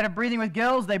 and instead of breathing with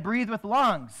gills, they breathe with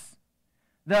lungs.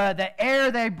 The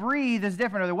air they breathe is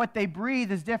different, or what they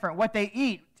breathe is different. What they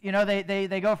eat,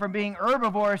 they go from being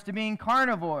herbivores to being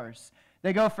carnivores.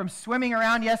 They go from swimming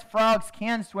around. Yes, frogs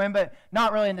can swim, but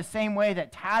not really in the same way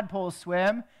that tadpoles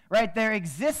swim, right? Their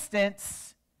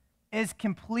existence is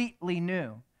completely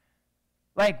new.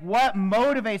 Like, what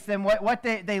motivates them, what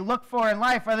they look for in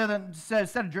life, rather than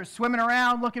instead of swimming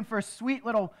around looking for sweet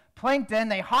little plankton,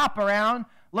 they hop around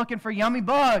looking for yummy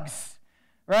bugs,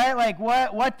 right? Like,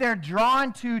 what they're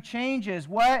drawn to changes.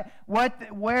 Where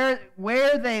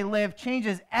they live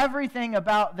changes. Everything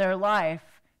about their life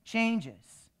changes.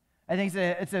 I think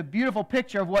it's a beautiful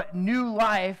picture of what new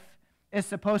life is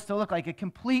supposed to look like, a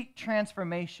complete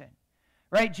transformation.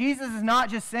 Right? Jesus is not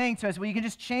just saying to us, well, you can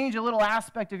just change a little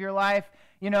aspect of your life.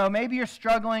 Maybe you're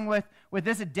struggling with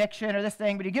this addiction or this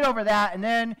thing, but you get over that,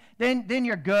 and then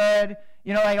you're good.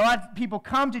 Like a lot of people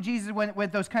come to Jesus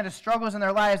with those kind of struggles in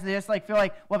their lives. They just feel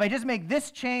like, well, if I just make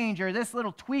this change or this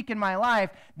little tweak in my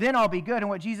life, then I'll be good. And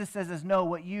what Jesus says is, no,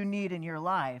 what you need in your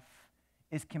life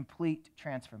is complete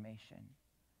transformation.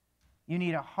 You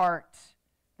need a heart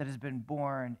that has been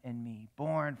born in me,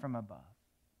 born from above.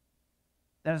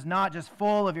 That is not just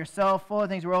full of yourself, full of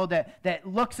things in the world, that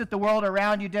looks at the world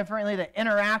around you differently, that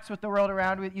interacts with the world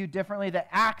around you differently, that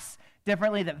acts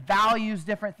differently, that values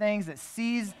different things, that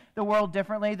sees the world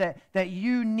differently, that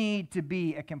you need to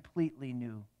be a completely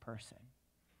new person.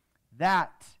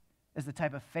 That is the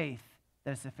type of faith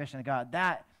that is sufficient to God.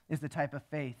 That is the type of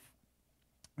faith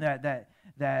that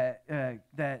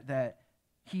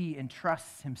he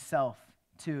entrusts himself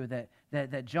to,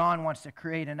 that John wants to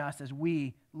create in us as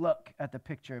we look at the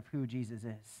picture of who Jesus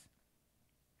is.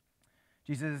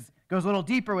 Jesus goes a little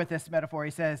deeper with this metaphor.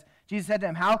 He says, Jesus said to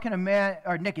him,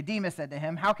 Nicodemus said to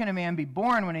him, how can a man be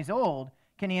born when he's old?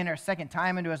 Can he enter a second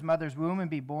time into his mother's womb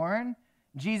and be born?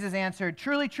 Jesus answered,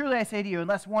 truly, truly, I say to you,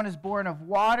 unless one is born of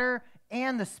water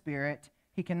and the Spirit,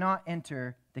 he cannot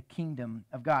enter the kingdom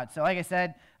of God. So like I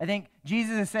said, I think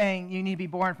Jesus is saying you need to be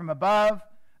born from above.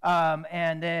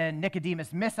 And then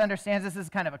Nicodemus misunderstands. This is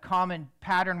kind of a common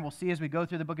pattern we'll see as we go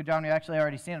through the book of John. We've actually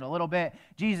already seen it a little bit.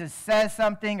 Jesus says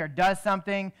something or does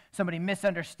something. Somebody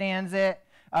misunderstands it,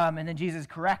 and then Jesus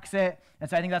corrects it. And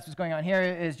so I think that's what's going on here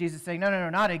is Jesus saying, no,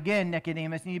 not again,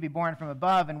 Nicodemus. You need to be born from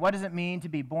above. And what does it mean to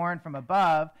be born from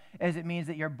above? It means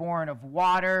that you're born of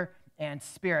water and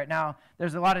Spirit. Now,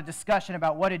 there's a lot of discussion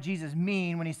about what did Jesus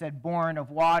mean when he said born of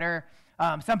water.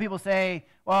 Some people say,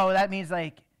 well, that means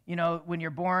when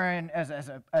you're born as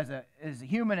a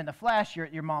human in the flesh,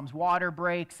 your mom's water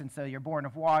breaks, and so you're born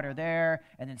of water there,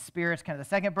 and then Spirit's kind of the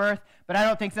second birth. But I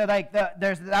don't think so.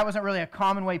 That wasn't really a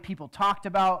common way people talked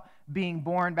about being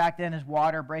born back then, as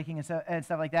water breaking and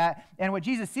stuff like that. And what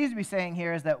Jesus seems to be saying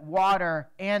here is that water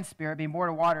and Spirit, being born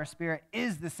of water or Spirit,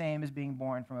 is the same as being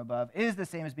born from above, is the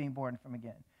same as being born from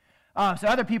again. So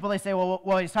other people, they say, well,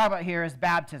 what he's talking about here is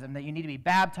baptism, that you need to be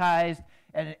baptized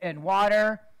in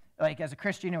water. Like as a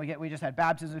Christian, we just had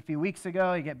baptism a few weeks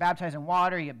ago. You get baptized in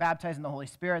water, you get baptized in the Holy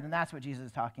Spirit, and that's what Jesus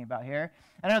is talking about here.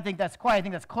 And I don't think that's quite, I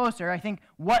think that's closer. I think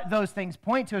what those things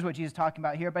point to is what Jesus is talking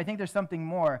about here, but I think there's something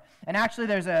more. And actually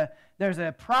there's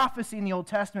a prophecy in the Old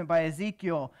Testament by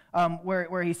Ezekiel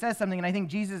where he says something, and I think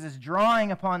Jesus is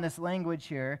drawing upon this language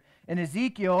here. In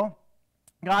Ezekiel,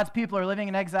 God's people are living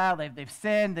in exile. They've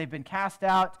sinned. They've been cast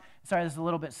out. Sorry, this is a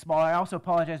little bit smaller. I also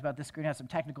apologize about this screen. It has some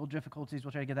technical difficulties.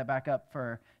 We'll try to get that back up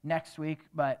for next week.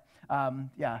 But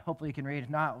hopefully you can read it. If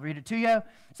not, I'll read it to you. It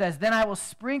says, then I will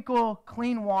sprinkle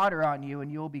clean water on you,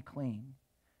 and you will be clean.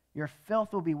 Your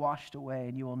filth will be washed away,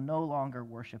 and you will no longer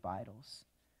worship idols.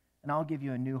 And I'll give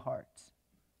you a new heart,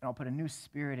 and I'll put a new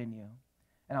spirit in you.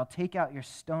 And I'll take out your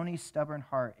stony, stubborn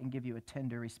heart and give you a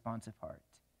tender, responsive heart.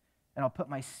 And I'll put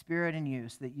my spirit in you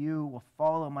so that you will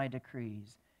follow my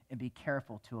decrees and be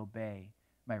careful to obey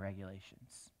my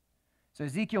regulations. So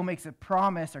Ezekiel makes a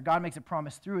promise, or God makes a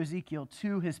promise through Ezekiel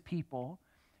to his people.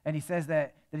 And he says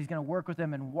that he's going to work with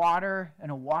them in water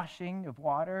and a washing of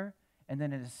water, and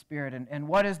then in his spirit. And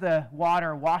what is the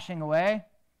water washing away?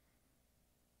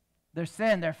 Their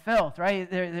sin, their filth,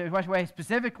 right? They're washing away.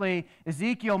 Specifically,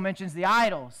 Ezekiel mentions the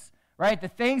idols, right? The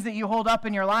things that you hold up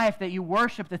in your life, that you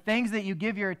worship, the things that you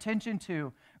give your attention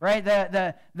to, right?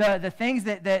 The things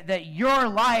that your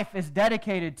life is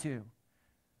dedicated to,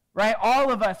 right?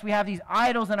 All of us, we have these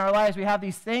idols in our lives. We have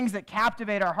these things that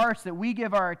captivate our hearts that we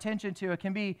give our attention to. It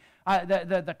can be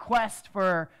the quest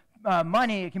for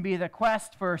money. It can be the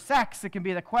quest for sex. It can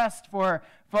be the quest for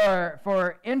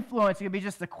influence. It can be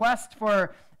just the quest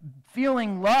for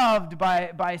feeling loved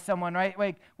by someone, right?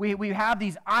 Like we have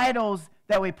these idols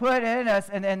that we put in us,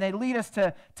 and they lead us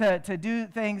to do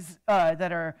things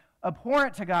that are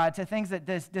abhorrent to God, to things that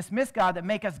dismiss God, that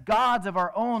make us gods of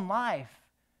our own life.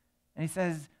 And he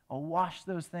says, I'll wash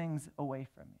those things away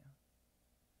from you.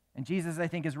 And Jesus, I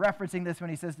think, is referencing this when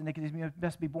he says to Nicodemus, you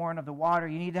must be born of the water.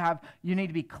 You need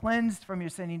to be cleansed from your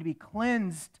sin. You need to be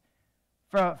cleansed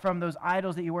from those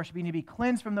idols that you worship. You need to be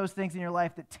cleansed from those things in your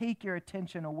life that take your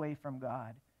attention away from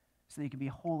God, so that you can be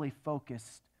wholly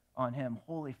focused on him,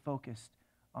 wholly focused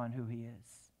on who he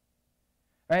is.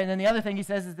 Right? And then the other thing he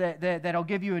says is that I'll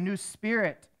give you a new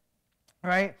spirit.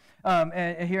 Right?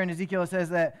 And here in Ezekiel it says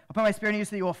that I'll put my spirit in you so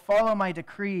that you will follow my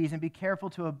decrees and be careful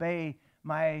to obey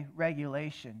my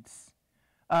regulations.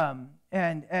 And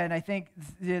I think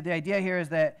the idea here is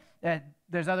that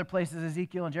there's other places,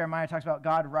 Ezekiel and Jeremiah talks about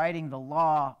God writing the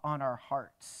law on our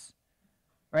hearts.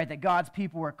 Right? That God's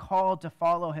people were called to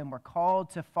follow him. We're called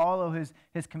to follow his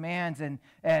commands. And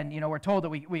we're told that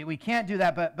we can't do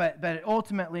that, but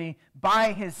ultimately,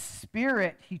 by his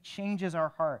Spirit, he changes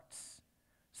our hearts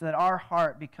so that our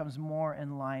heart becomes more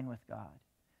in line with God,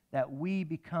 that we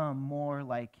become more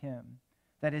like him.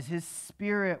 That as his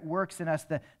Spirit works in us,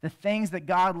 the things that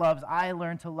God loves, I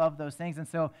learn to love those things. And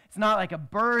so it's not like a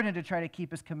burden to try to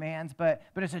keep his commands, but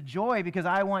it's a joy because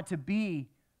I want to be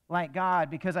like God,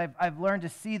 because I've learned to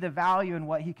see the value in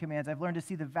what he commands. I've learned to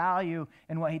see the value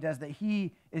in what he does, that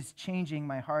he is changing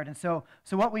my heart. And so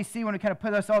what we see when we kind of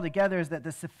put this all together is that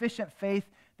the sufficient faith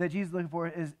that Jesus is looking for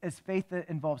is faith that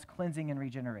involves cleansing and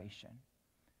regeneration.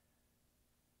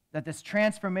 That this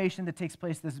transformation that takes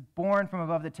place, this born from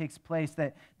above that takes place,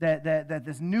 that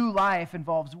this new life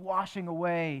involves washing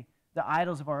away the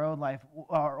idols of our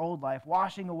old life,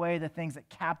 washing away the things that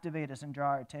captivate us and draw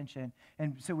our attention,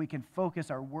 and so we can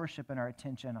focus our worship and our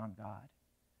attention on God.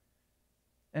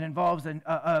 It involves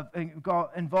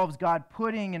God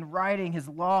putting and writing his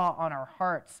law on our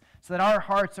hearts so that our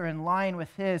hearts are in line with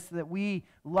his, so that we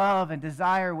love and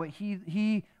desire what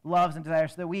he loves and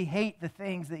desires, so that we hate the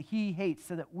things that he hates,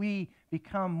 so that we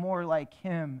become more like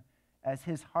him as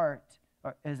his heart,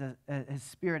 or as his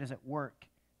Spirit is at work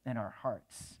in our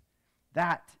hearts.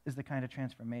 That is the kind of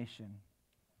transformation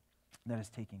that is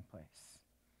taking place.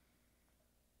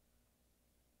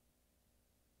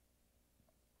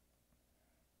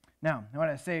 Now, I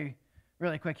want to say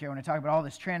really quick here, when I talk about all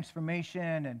this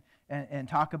transformation and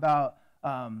talk about,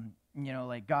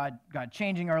 like God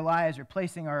changing our lives,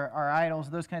 replacing our idols,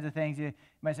 those kinds of things, you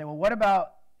might say, well, what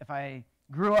about if I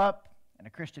grew up in a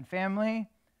Christian family,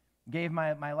 gave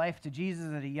my life to Jesus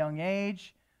at a young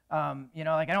age? I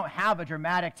don't have a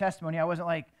dramatic testimony. I wasn't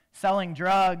like selling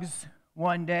drugs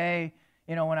one day,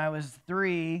 when I was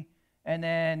 3, and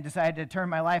then decided to turn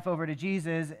my life over to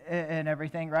Jesus and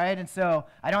everything, right? And so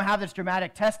I don't have this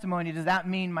dramatic testimony. Does that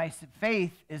mean my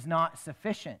faith is not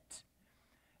sufficient?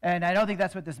 And I don't think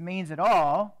that's what this means at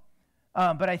all.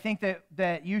 But I think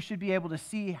that you should be able to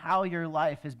see how your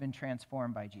life has been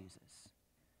transformed by Jesus.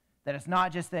 That it's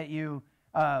not just that you're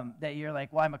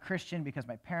like, well, I'm a Christian because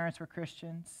my parents were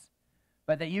Christians,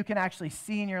 but that you can actually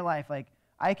see in your life, like,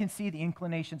 I can see the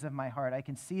inclinations of my heart. I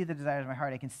can see the desires of my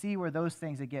heart. I can see where those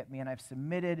things that get me, and I've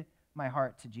submitted my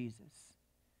heart to Jesus,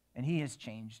 and he has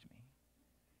changed me.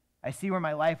 I see where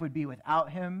my life would be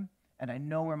without him, and I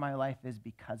know where my life is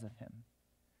because of him.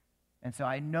 And so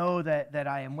I know that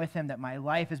I am with him, that my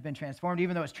life has been transformed,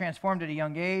 even though it's transformed at a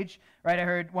young age, right? I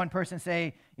heard one person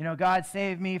say, God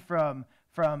saved me from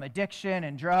addiction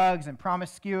and drugs and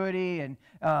promiscuity and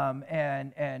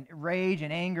rage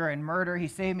and anger and murder. He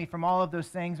saved me from all of those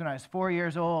things when I was 4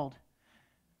 years old,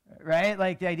 right?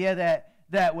 Like the idea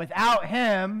that without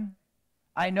him,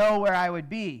 I know where I would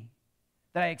be,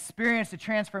 that I experienced a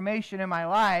transformation in my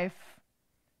life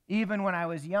even when I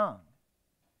was young.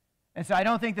 And so I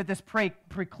don't think that this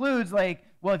precludes, like,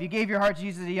 well, if you gave your heart to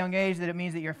Jesus at a young age, that it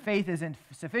means that your faith is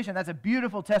insufficient. That's a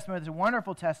beautiful testimony. That's a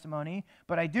wonderful testimony.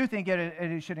 But I do think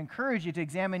it should encourage you to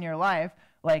examine your life,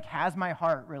 like, has my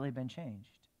heart really been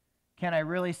changed? Can I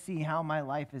really see how my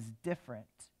life is different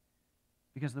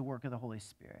because of the work of the Holy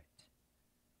Spirit?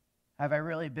 Have I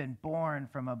really been born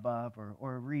from above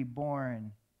or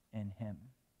reborn in him?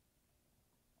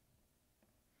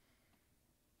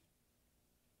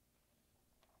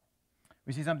 We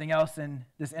We see something else in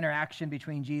this interaction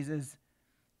between Jesus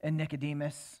and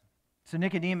Nicodemus. So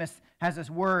Nicodemus has this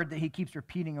word that he keeps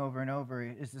repeating over and over.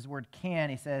 It's this word can.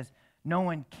 He says, no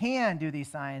one can do these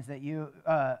signs that you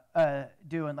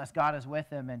do unless God is with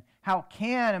him. And how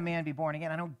can a man be born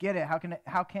again? I don't get it.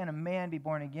 How can a man be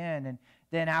born again? And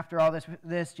then after all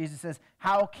this, Jesus says,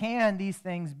 how can these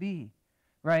things be?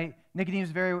 Right? Nicodemus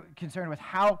is very concerned with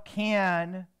how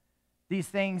can these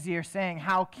things you're saying,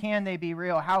 how can they be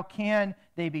real? How can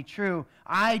they be true?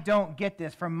 I don't get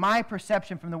this. From my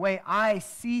perception, from the way I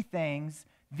see things,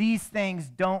 these things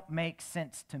don't make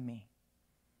sense to me.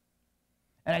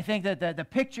 And I think that the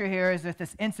picture here is that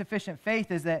this insufficient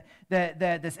faith is that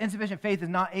this insufficient faith is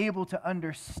not able to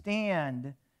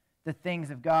understand the things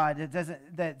of God. It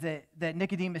doesn't, that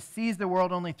Nicodemus sees the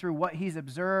world only through what he's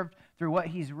observed, through what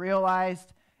he's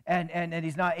realized, and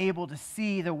he's not able to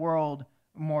see the world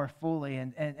more fully.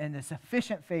 And the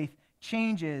sufficient faith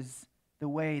changes the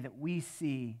way that we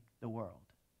see the world.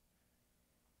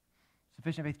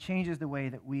 Sufficient faith changes the way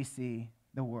that we see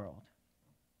the world.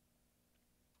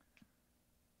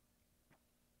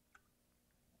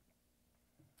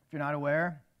 If you're not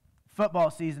aware,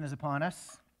 football season is upon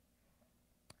us.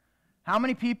 How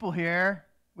many people here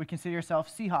would consider yourself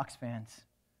Seahawks fans?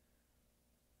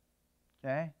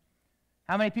 Okay.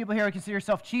 How many people here would consider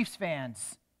yourself Chiefs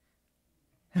fans?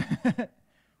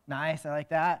 Nice, I like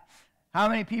that. How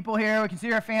many people here would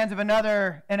consider fans of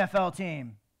another NFL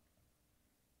team?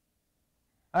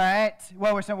 All right.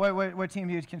 What team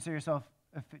do you consider yourself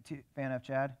a fan of,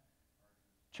 Chad?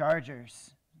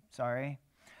 Chargers. Sorry.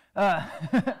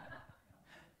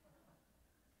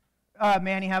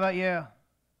 Manny, how about you?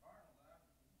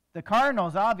 The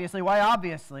Cardinals, obviously. Why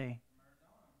obviously?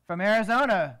 From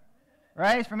Arizona.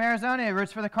 Right? He's from Arizona. He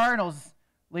roots for the Cardinals.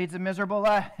 Leads a miserable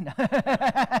life.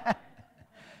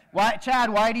 Why, Chad,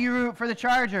 why do you root for the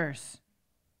Chargers?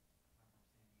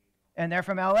 And they're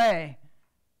from L.A.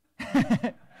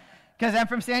 Because I'm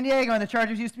from San Diego, and the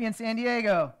Chargers used to be in San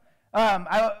Diego.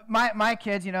 My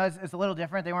kids, it's a little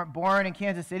different. They weren't born in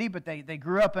Kansas City, but they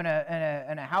grew up in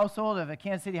a household of a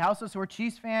Kansas City household. So we're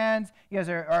Chiefs fans. You guys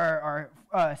are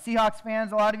Seahawks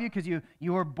fans, a lot of you, because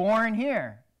you were born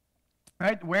here,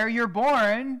 right? Where you're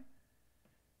born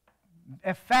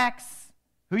affects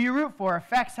who you root for,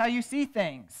 affects how you see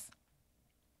things.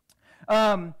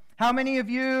 How many of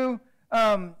you,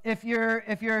 if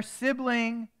your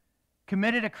sibling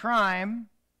committed a crime,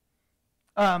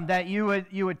 that you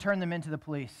would turn them into the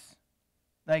police?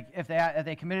 Like if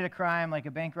they committed a crime, like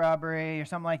a bank robbery or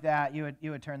something like that, you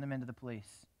would turn them into the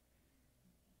police.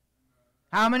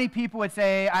 How many people would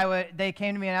say they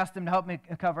came to me and asked them to help me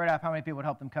cover it up? How many people would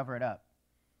help them cover it up?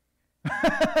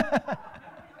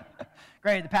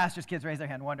 Great, the pastor's kids raise their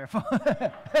hand. Wonderful.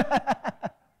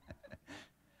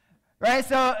 Right,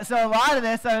 so a lot of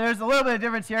this, there's a little bit of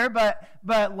difference here, but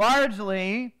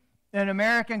largely in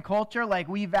American culture, like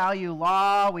we value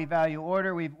law, we value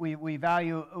order, we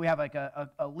have like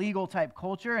a legal type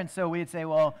culture, and so we'd say,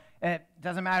 well, it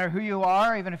doesn't matter who you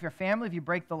are, even if you're family, if you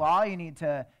break the law, you need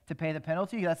to pay the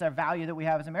penalty. That's our value that we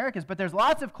have as Americans. But there's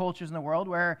lots of cultures in the world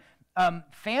where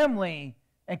family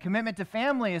and commitment to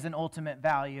family is an ultimate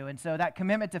value, and so that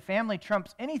commitment to family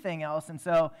trumps anything else. And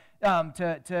so,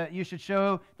 you should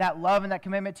show that love and that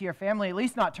commitment to your family, at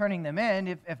least not turning them in,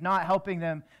 if not helping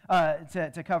them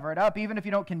to cover it up, even if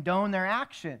you don't condone their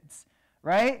actions.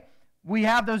 Right? We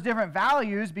have those different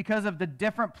values because of the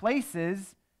different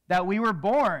places that we were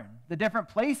born, the different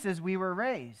places we were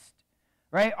raised.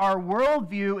 Right? Our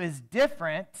worldview is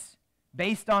different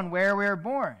based on where we were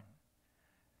born.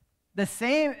 The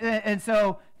same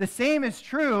is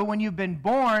true when you've been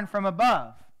born from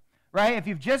above, right? If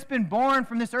you've just been born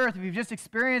from this earth, if you've just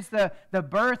experienced the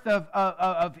birth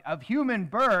of human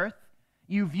birth,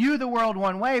 you view the world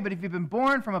one way. But if you've been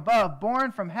born from above,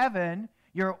 born from heaven,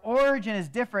 your origin is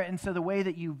different, and so the way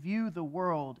that you view the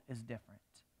world is different.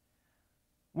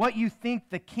 What you think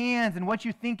the cans and what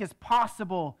you think is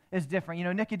possible is different.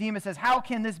 Nicodemus says, "How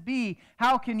can this be?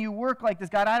 How can you work like this,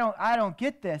 God? I don't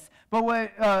get this."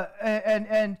 But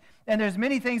and there's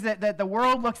many things that the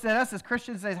world looks at us as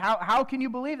Christians and says, "How can you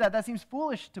believe that? That seems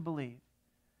foolish to believe."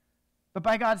 But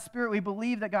by God's Spirit, we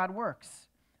believe that God works,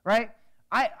 right?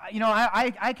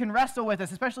 I can wrestle with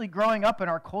this, especially growing up in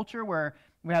our culture where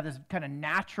we have this kind of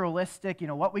naturalistic,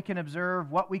 what we can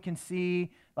observe, what we can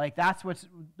see, like that's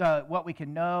what we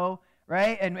can know,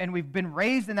 right? And we've been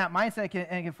raised in that mindset,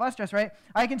 and it can frustrate us, right?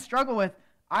 I can struggle with,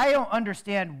 I don't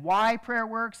understand why prayer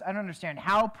works. I don't understand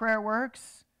how prayer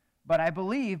works, but I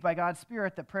believe by God's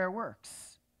Spirit that prayer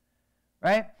works,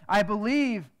 right? I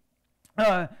believe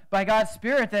by God's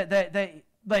Spirit that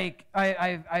like,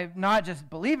 I've not just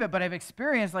believe it, but I've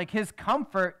experienced, like, his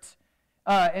comfort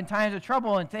in times of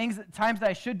trouble and times that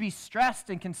I should be stressed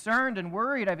and concerned and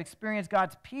worried. I've experienced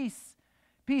God's peace.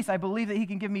 I believe that he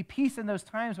can give me peace in those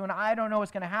times when I don't know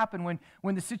what's going to happen,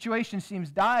 when the situation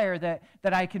seems dire, that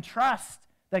I can trust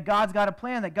that God's got a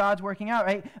plan, that God's working out.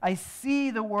 Right? I see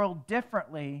the world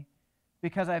differently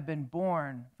because I've been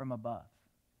born from above.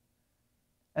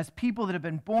 As people that have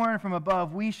been born from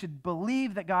above, we should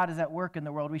believe that God is at work in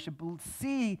the world. We should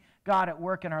see God at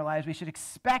work in our lives. We should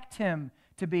expect him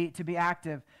to be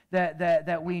active,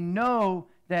 that we know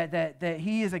that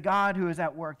he is a God who is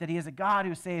at work, that he is a God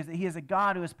who saves, that he is a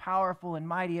God who is powerful and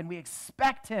mighty, and we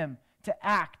expect him to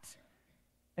act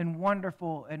in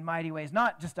wonderful and mighty ways,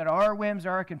 not just at our whims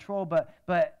or our control,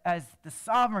 but as the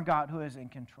sovereign God who is in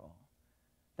control,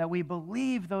 that we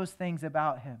believe those things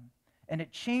about him. And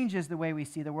it changes the way we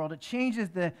see the world. It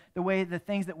changes the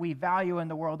things that we value in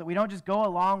the world, that we don't just go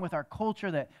along with our culture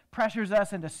that pressures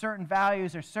us into certain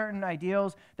values or certain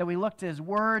ideals, that we look to his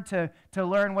word to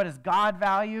learn what does God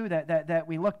value, that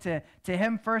we look to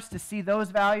him first to see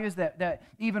those values, that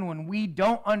even when we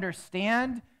don't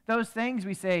understand those things,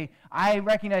 we say, I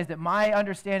recognize that my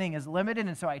understanding is limited,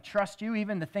 and so I trust you,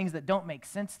 even the things that don't make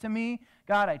sense to me.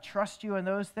 God, I trust you in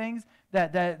those things,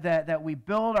 that we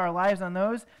build our lives on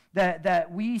those,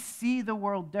 that we see the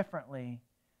world differently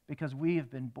because we have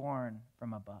been born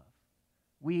from above.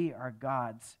 We are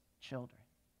God's children.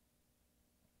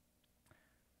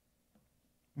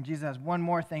 And Jesus has one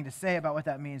more thing to say about what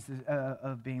that means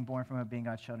of being born from being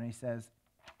God's children. He says,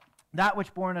 that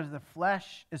which born of the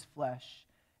flesh is flesh,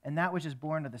 and that which is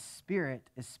born of the Spirit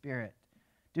is spirit.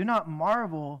 Do not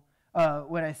marvel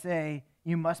when I say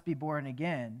you must be born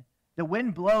again. The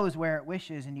wind blows where it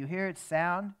wishes, and you hear its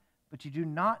sound, but you do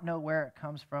not know where it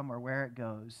comes from or where it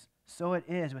goes. So it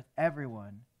is with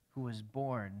everyone who was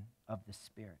born of the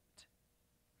Spirit.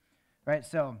 Right?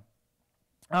 So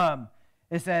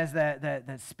it says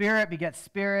that spirit begets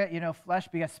spirit, flesh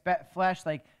begets flesh,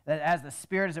 like that as the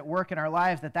Spirit is at work in our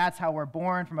lives, that's how we're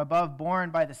born from above,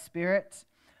 born by the Spirit.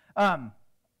 And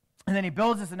then he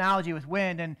builds this analogy with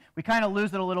wind, and we kind of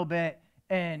lose it a little bit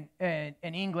in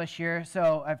English here.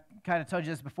 So I've kind of told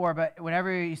you this before, but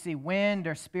whenever you see wind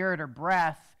or spirit or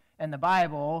breath in the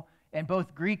Bible, in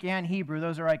both Greek and Hebrew,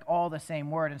 those are like all the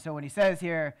same word. And so when he says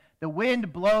here, the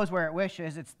wind blows where it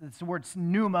wishes, it's the word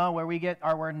pneuma, where we get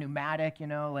our word pneumatic,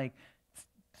 like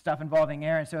stuff involving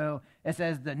air. And so it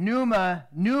says the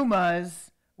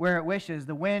pneumas where it wishes.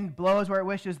 The wind blows where it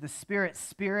wishes. The Spirit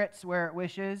spirits where it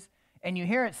wishes. And you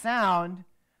hear it sound,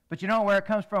 but you don't know where it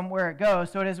comes from, where it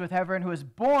goes. So it is with everyone who is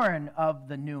born of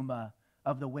the pneuma,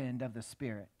 of the wind, of the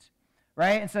Spirit.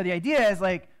 Right? And so the idea is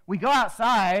like we go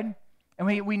outside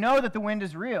and we know that the wind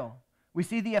is real. We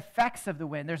see the effects of the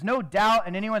wind. There's no doubt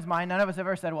in anyone's mind. None of us have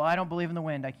ever said, well, I don't believe in the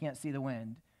wind. I can't see the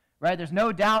wind. Right? There's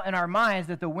no doubt in our minds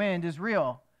that the wind is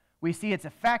real. We see its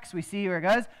effects, we see where it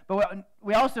goes, but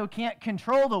we also can't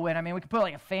control the wind. I mean, we can put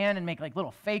like a fan and make like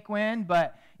little fake wind,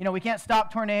 but we can't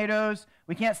stop tornadoes.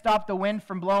 We can't stop the wind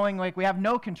from blowing. Like we have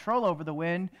no control over the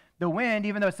wind. The wind,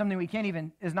 even though it's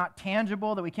something is not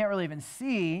tangible, that we can't really even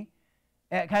see,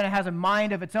 it kind of has a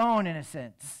mind of its own in a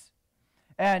sense.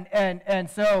 And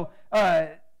so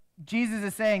Jesus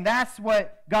is saying that's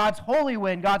what God's holy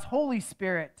wind, God's Holy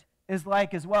Spirit is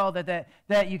like as well, that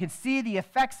you can see the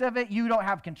effects of it. You don't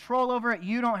have control over it.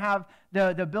 You don't have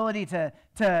the ability to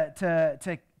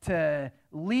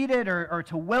lead it or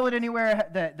to will it anywhere.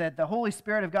 That the Holy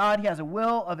Spirit of God, he has a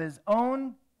will of his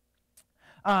own,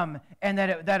 and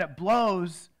that it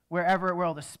blows wherever it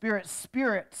will. The Spirit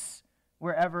spirits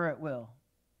wherever it will.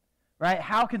 Right?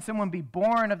 How can someone be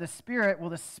born of the Spirit? Well,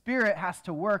 the Spirit has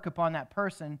to work upon that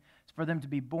person for them to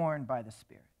be born by the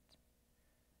Spirit.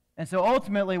 And so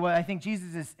ultimately what I think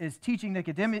Jesus is teaching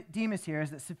Nicodemus here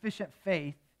is that sufficient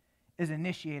faith is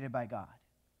initiated by God.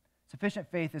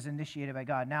 Sufficient faith is initiated by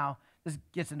God. Now, this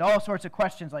gets into all sorts of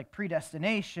questions like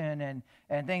predestination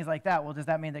and things like that. Well, does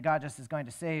that mean that God just is going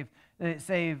to save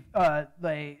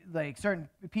like certain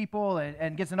people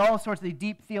and gets into all sorts of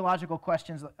deep theological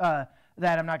questions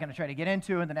that I'm not going to try to get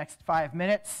into in the next 5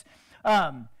 minutes.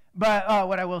 But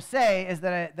what I will say is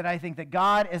that I think that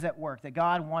God is at work, that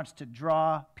God wants to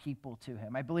draw people to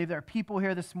him. I believe there are people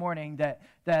here this morning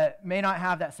that may not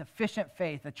have that sufficient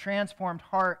faith, a transformed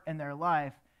heart in their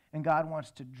life, and God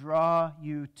wants to draw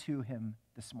you to him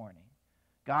this morning.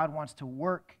 God wants to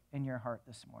work in your heart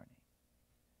this morning.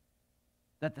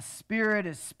 That the Spirit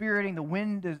is spiriting, the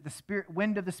wind of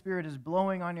the Spirit is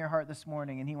blowing on your heart this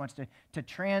morning, and he wants to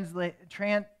transfer,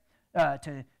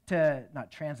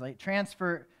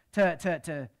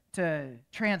 to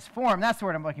transform. That's the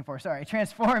word I'm looking for. Sorry.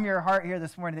 Transform your heart here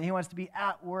this morning, that he wants to be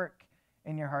at work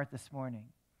in your heart this morning.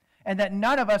 And that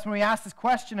none of us, when we ask this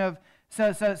question of,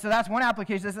 so that's one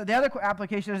application. The other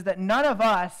application is that none of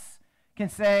us can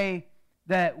say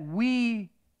that we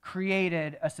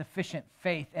created a sufficient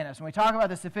faith in us. When we talk about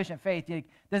the sufficient faith,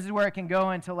 this is where it can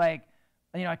go into like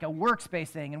a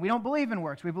works-based thing. And we don't believe in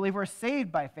works. We believe we're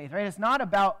saved by faith, right? It's not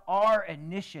about our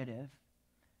initiative.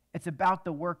 It's about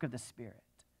the work of the Spirit.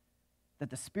 That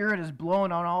the Spirit is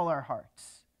blown on all our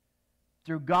hearts.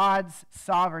 Through God's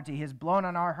sovereignty, he has blown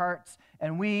on our hearts,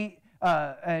 and we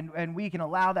can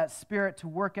allow that Spirit to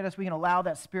work at us. We can allow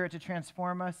that Spirit to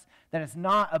transform us. That it's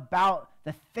not about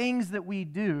the things that we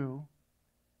do,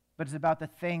 but it's about the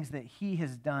things that he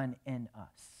has done in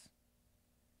us.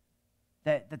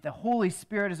 That the Holy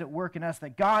Spirit is at work in us,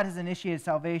 that God has initiated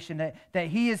salvation, that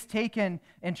he has taken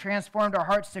and transformed our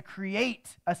hearts to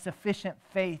create a sufficient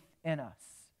faith in us.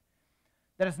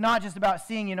 That it's not just about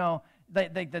seeing,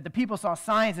 the people saw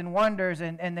signs and wonders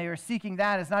and they were seeking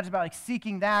that. It's not just about like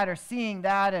seeking that or seeing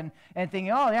that and thinking,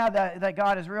 oh yeah, that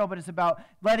God is real, but it's about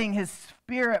letting his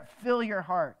Spirit fill your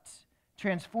heart,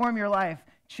 transform your life,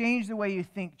 change the way you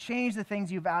think, change the things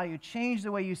you value, change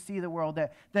the way you see the world,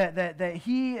 that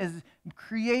he is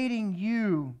creating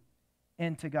you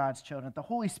into God's children. That the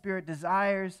Holy Spirit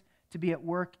desires to be at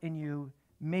work in you,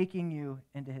 making you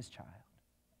into his child.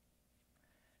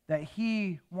 That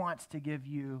he wants to give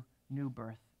you new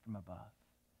birth from above.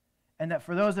 And that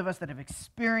for those of us that have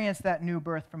experienced that new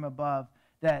birth from above,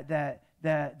 that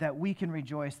we can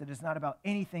rejoice that it's not about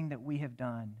anything that we have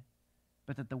done,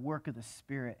 but that the work of the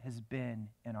Spirit has been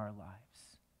in our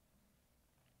lives.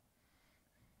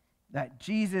 That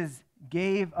Jesus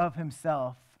gave of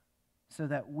himself so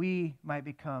that we might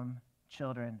become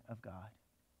children of God.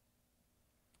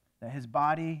 That his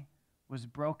body was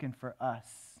broken for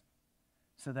us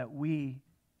so that we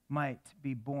might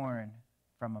be born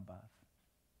from above.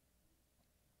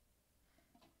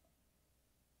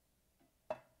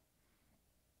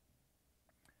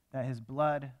 That his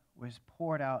blood was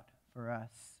poured out for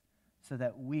us so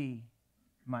that we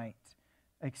might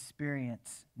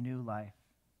experience new life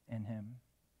in him.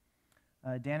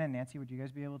 Dan and Nancy, would you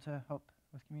guys be able to help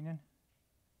with communion?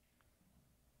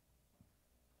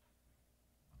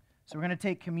 So we're going to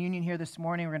take communion here this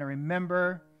morning. We're going to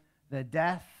remember the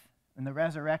death and the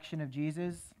resurrection of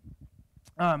Jesus.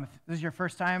 If this is your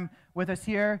first time with us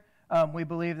here, we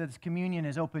believe that this communion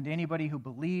is open to anybody who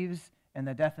believes in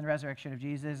the death and resurrection of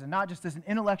Jesus, and not just as an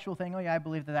intellectual thing, oh yeah, I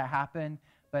believe that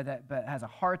has a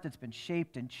heart that's been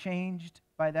shaped and changed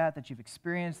by that you've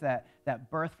experienced that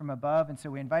birth from above. And so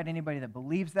we invite anybody that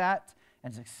believes that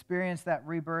and has experienced that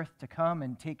rebirth to come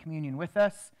and take communion with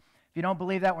us. If you don't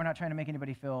believe that, we're not trying to make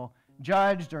anybody feel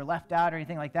judged or left out or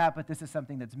anything like that, but this is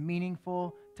something that's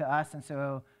meaningful to us, and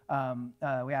so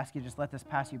we ask you to just let this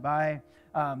pass you by.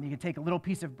 You can take a little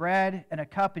piece of bread and a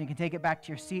cup, and you can take it back to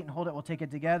your seat and hold it. We'll take it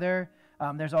together.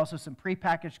 There's also some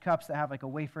prepackaged cups that have like a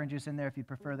wafer and juice in there if you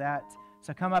prefer that.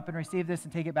 So come up and receive this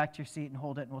and take it back to your seat and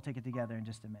hold it, and we'll take it together in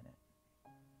just a minute.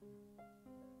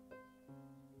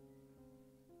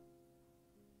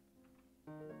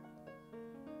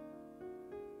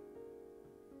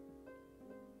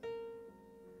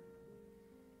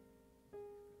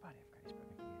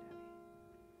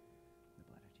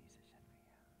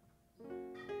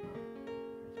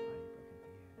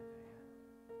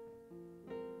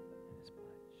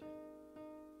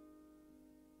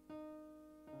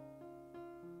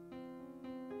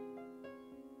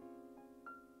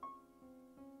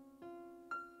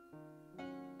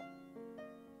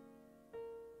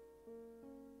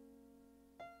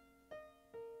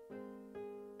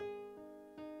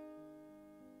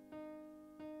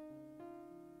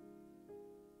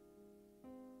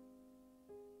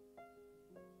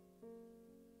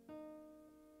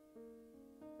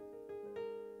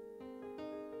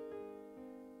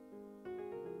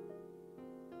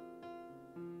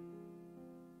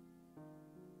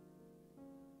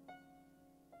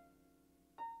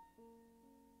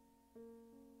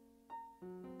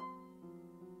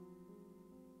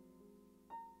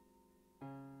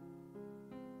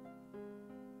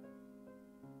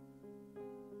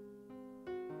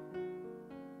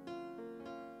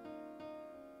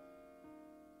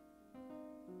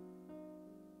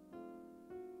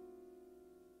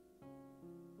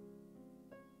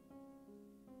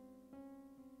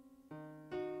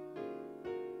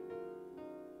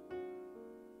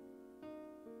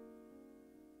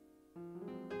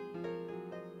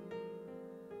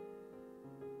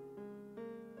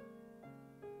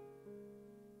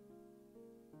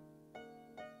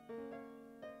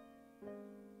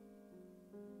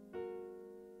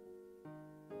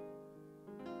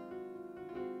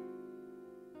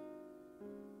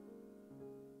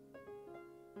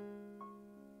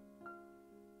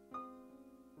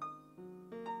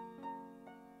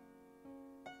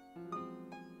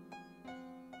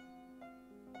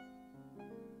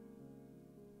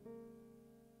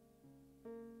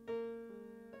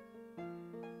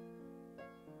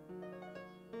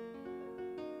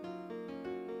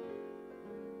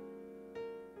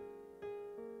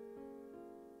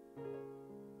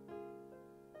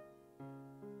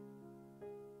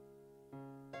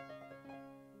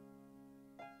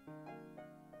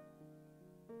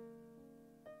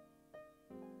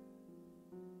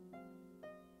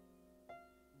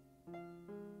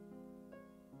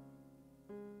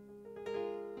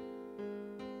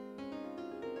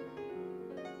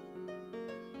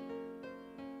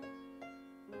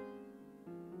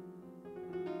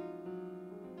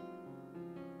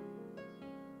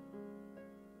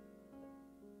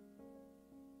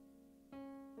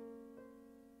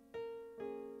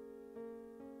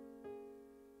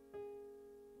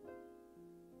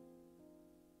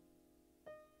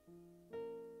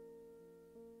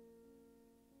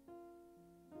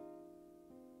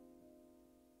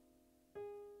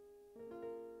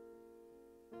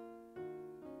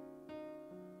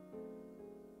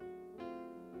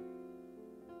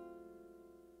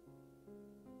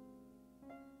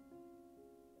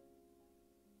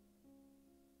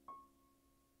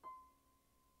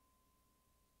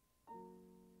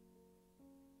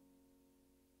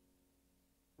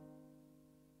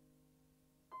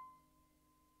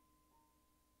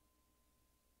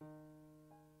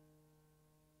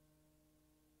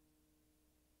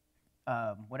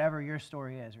 whatever your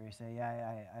story is, where you say,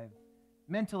 yeah, I've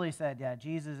mentally said, yeah,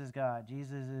 Jesus is God,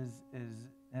 Jesus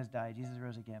has died, Jesus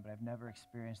rose again, but I've never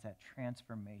experienced that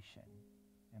transformation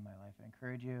in my life. I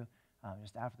encourage you,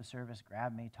 just after the service,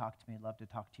 grab me, talk to me. I'd love to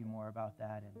talk to you more about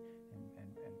that and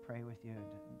pray with you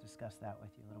and discuss that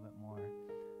with you a little bit more.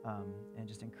 And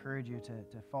just encourage you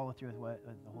to follow through with what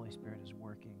the Holy Spirit is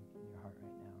working in your heart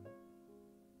right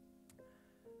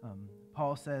now.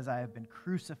 Paul says, I have been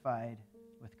crucified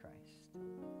with Christ.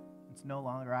 It's no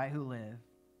longer I who live,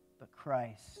 but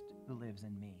Christ who lives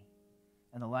in me.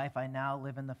 And the life I now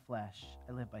live in the flesh,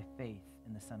 I live by faith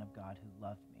in the Son of God who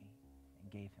loved me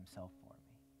and gave himself for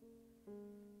me.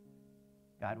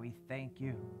 God, we thank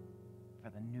you for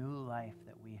the new life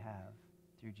that we have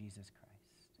through Jesus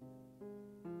Christ.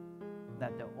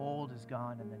 That the old is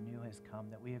gone and the new has come,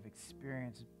 that we have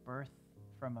experienced birth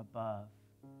from above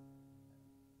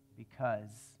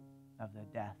because of the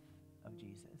death of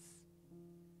Jesus.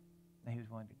 That he was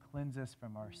willing to cleanse us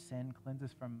from our sin, cleanse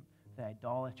us from the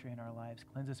idolatry in our lives,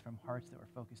 cleanse us from hearts that were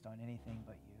focused on anything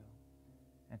but you,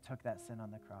 and took that sin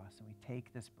on the cross. And we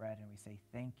take this bread and we say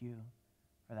thank you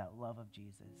for that love of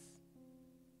Jesus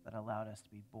that allowed us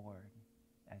to be born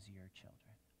as your children.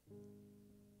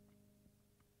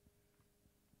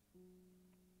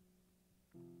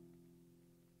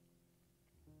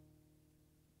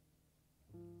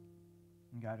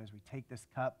 And God, as we take this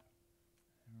cup,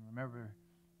 and remember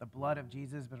the blood of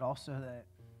Jesus, but also that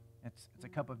it's a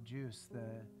cup of juice,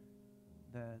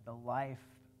 the life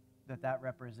that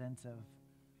represents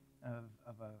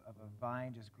of a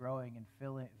vine just growing and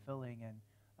filling and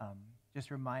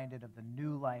just reminded of the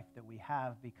new life that we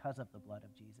have because of the blood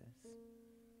of Jesus.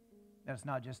 That it's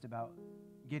not just about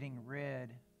getting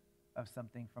rid of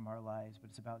something from our lives, but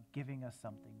it's about giving us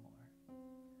something more,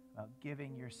 about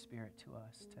giving your Spirit to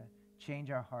us to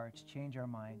change our hearts, change our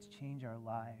minds, change our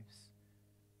lives,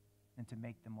 and to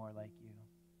make them more like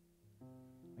you.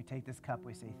 We take this cup,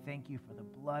 we say thank you for the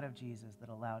blood of Jesus that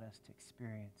allowed us to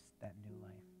experience that new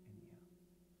life in you.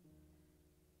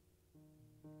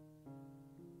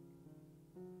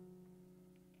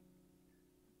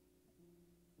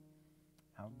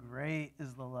 How great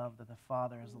is the love that the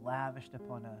Father has lavished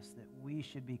upon us that we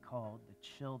should be called the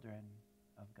children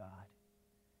of God.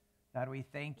 God, we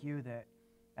thank you that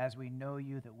as we know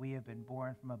you, that we have been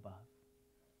born from above,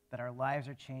 that our lives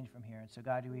are changed from here. And so,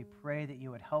 God, we pray that you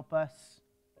would help us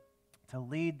to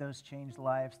lead those changed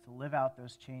lives, to live out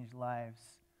those changed lives,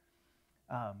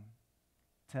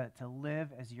 to live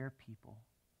as your people,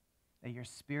 that your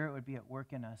Spirit would be at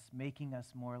work in us, making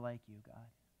us more like you, God.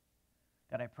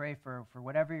 God, I pray for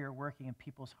whatever you're working in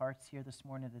people's hearts here this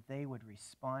morning, that they would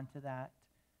respond to that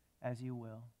as you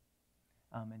will,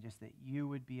 and just that you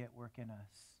would be at work in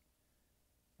us,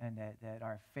 and that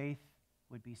our faith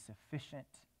would be sufficient,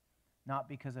 not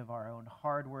because of our own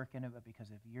hard work in it, but because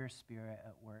of your Spirit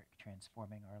at work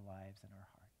transforming our lives and our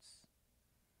hearts.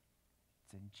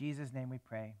 It's in Jesus' name we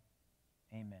pray.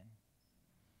 Amen.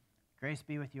 Grace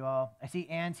be with you all. I see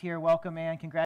Anne's here. Welcome, Anne. Congratulations.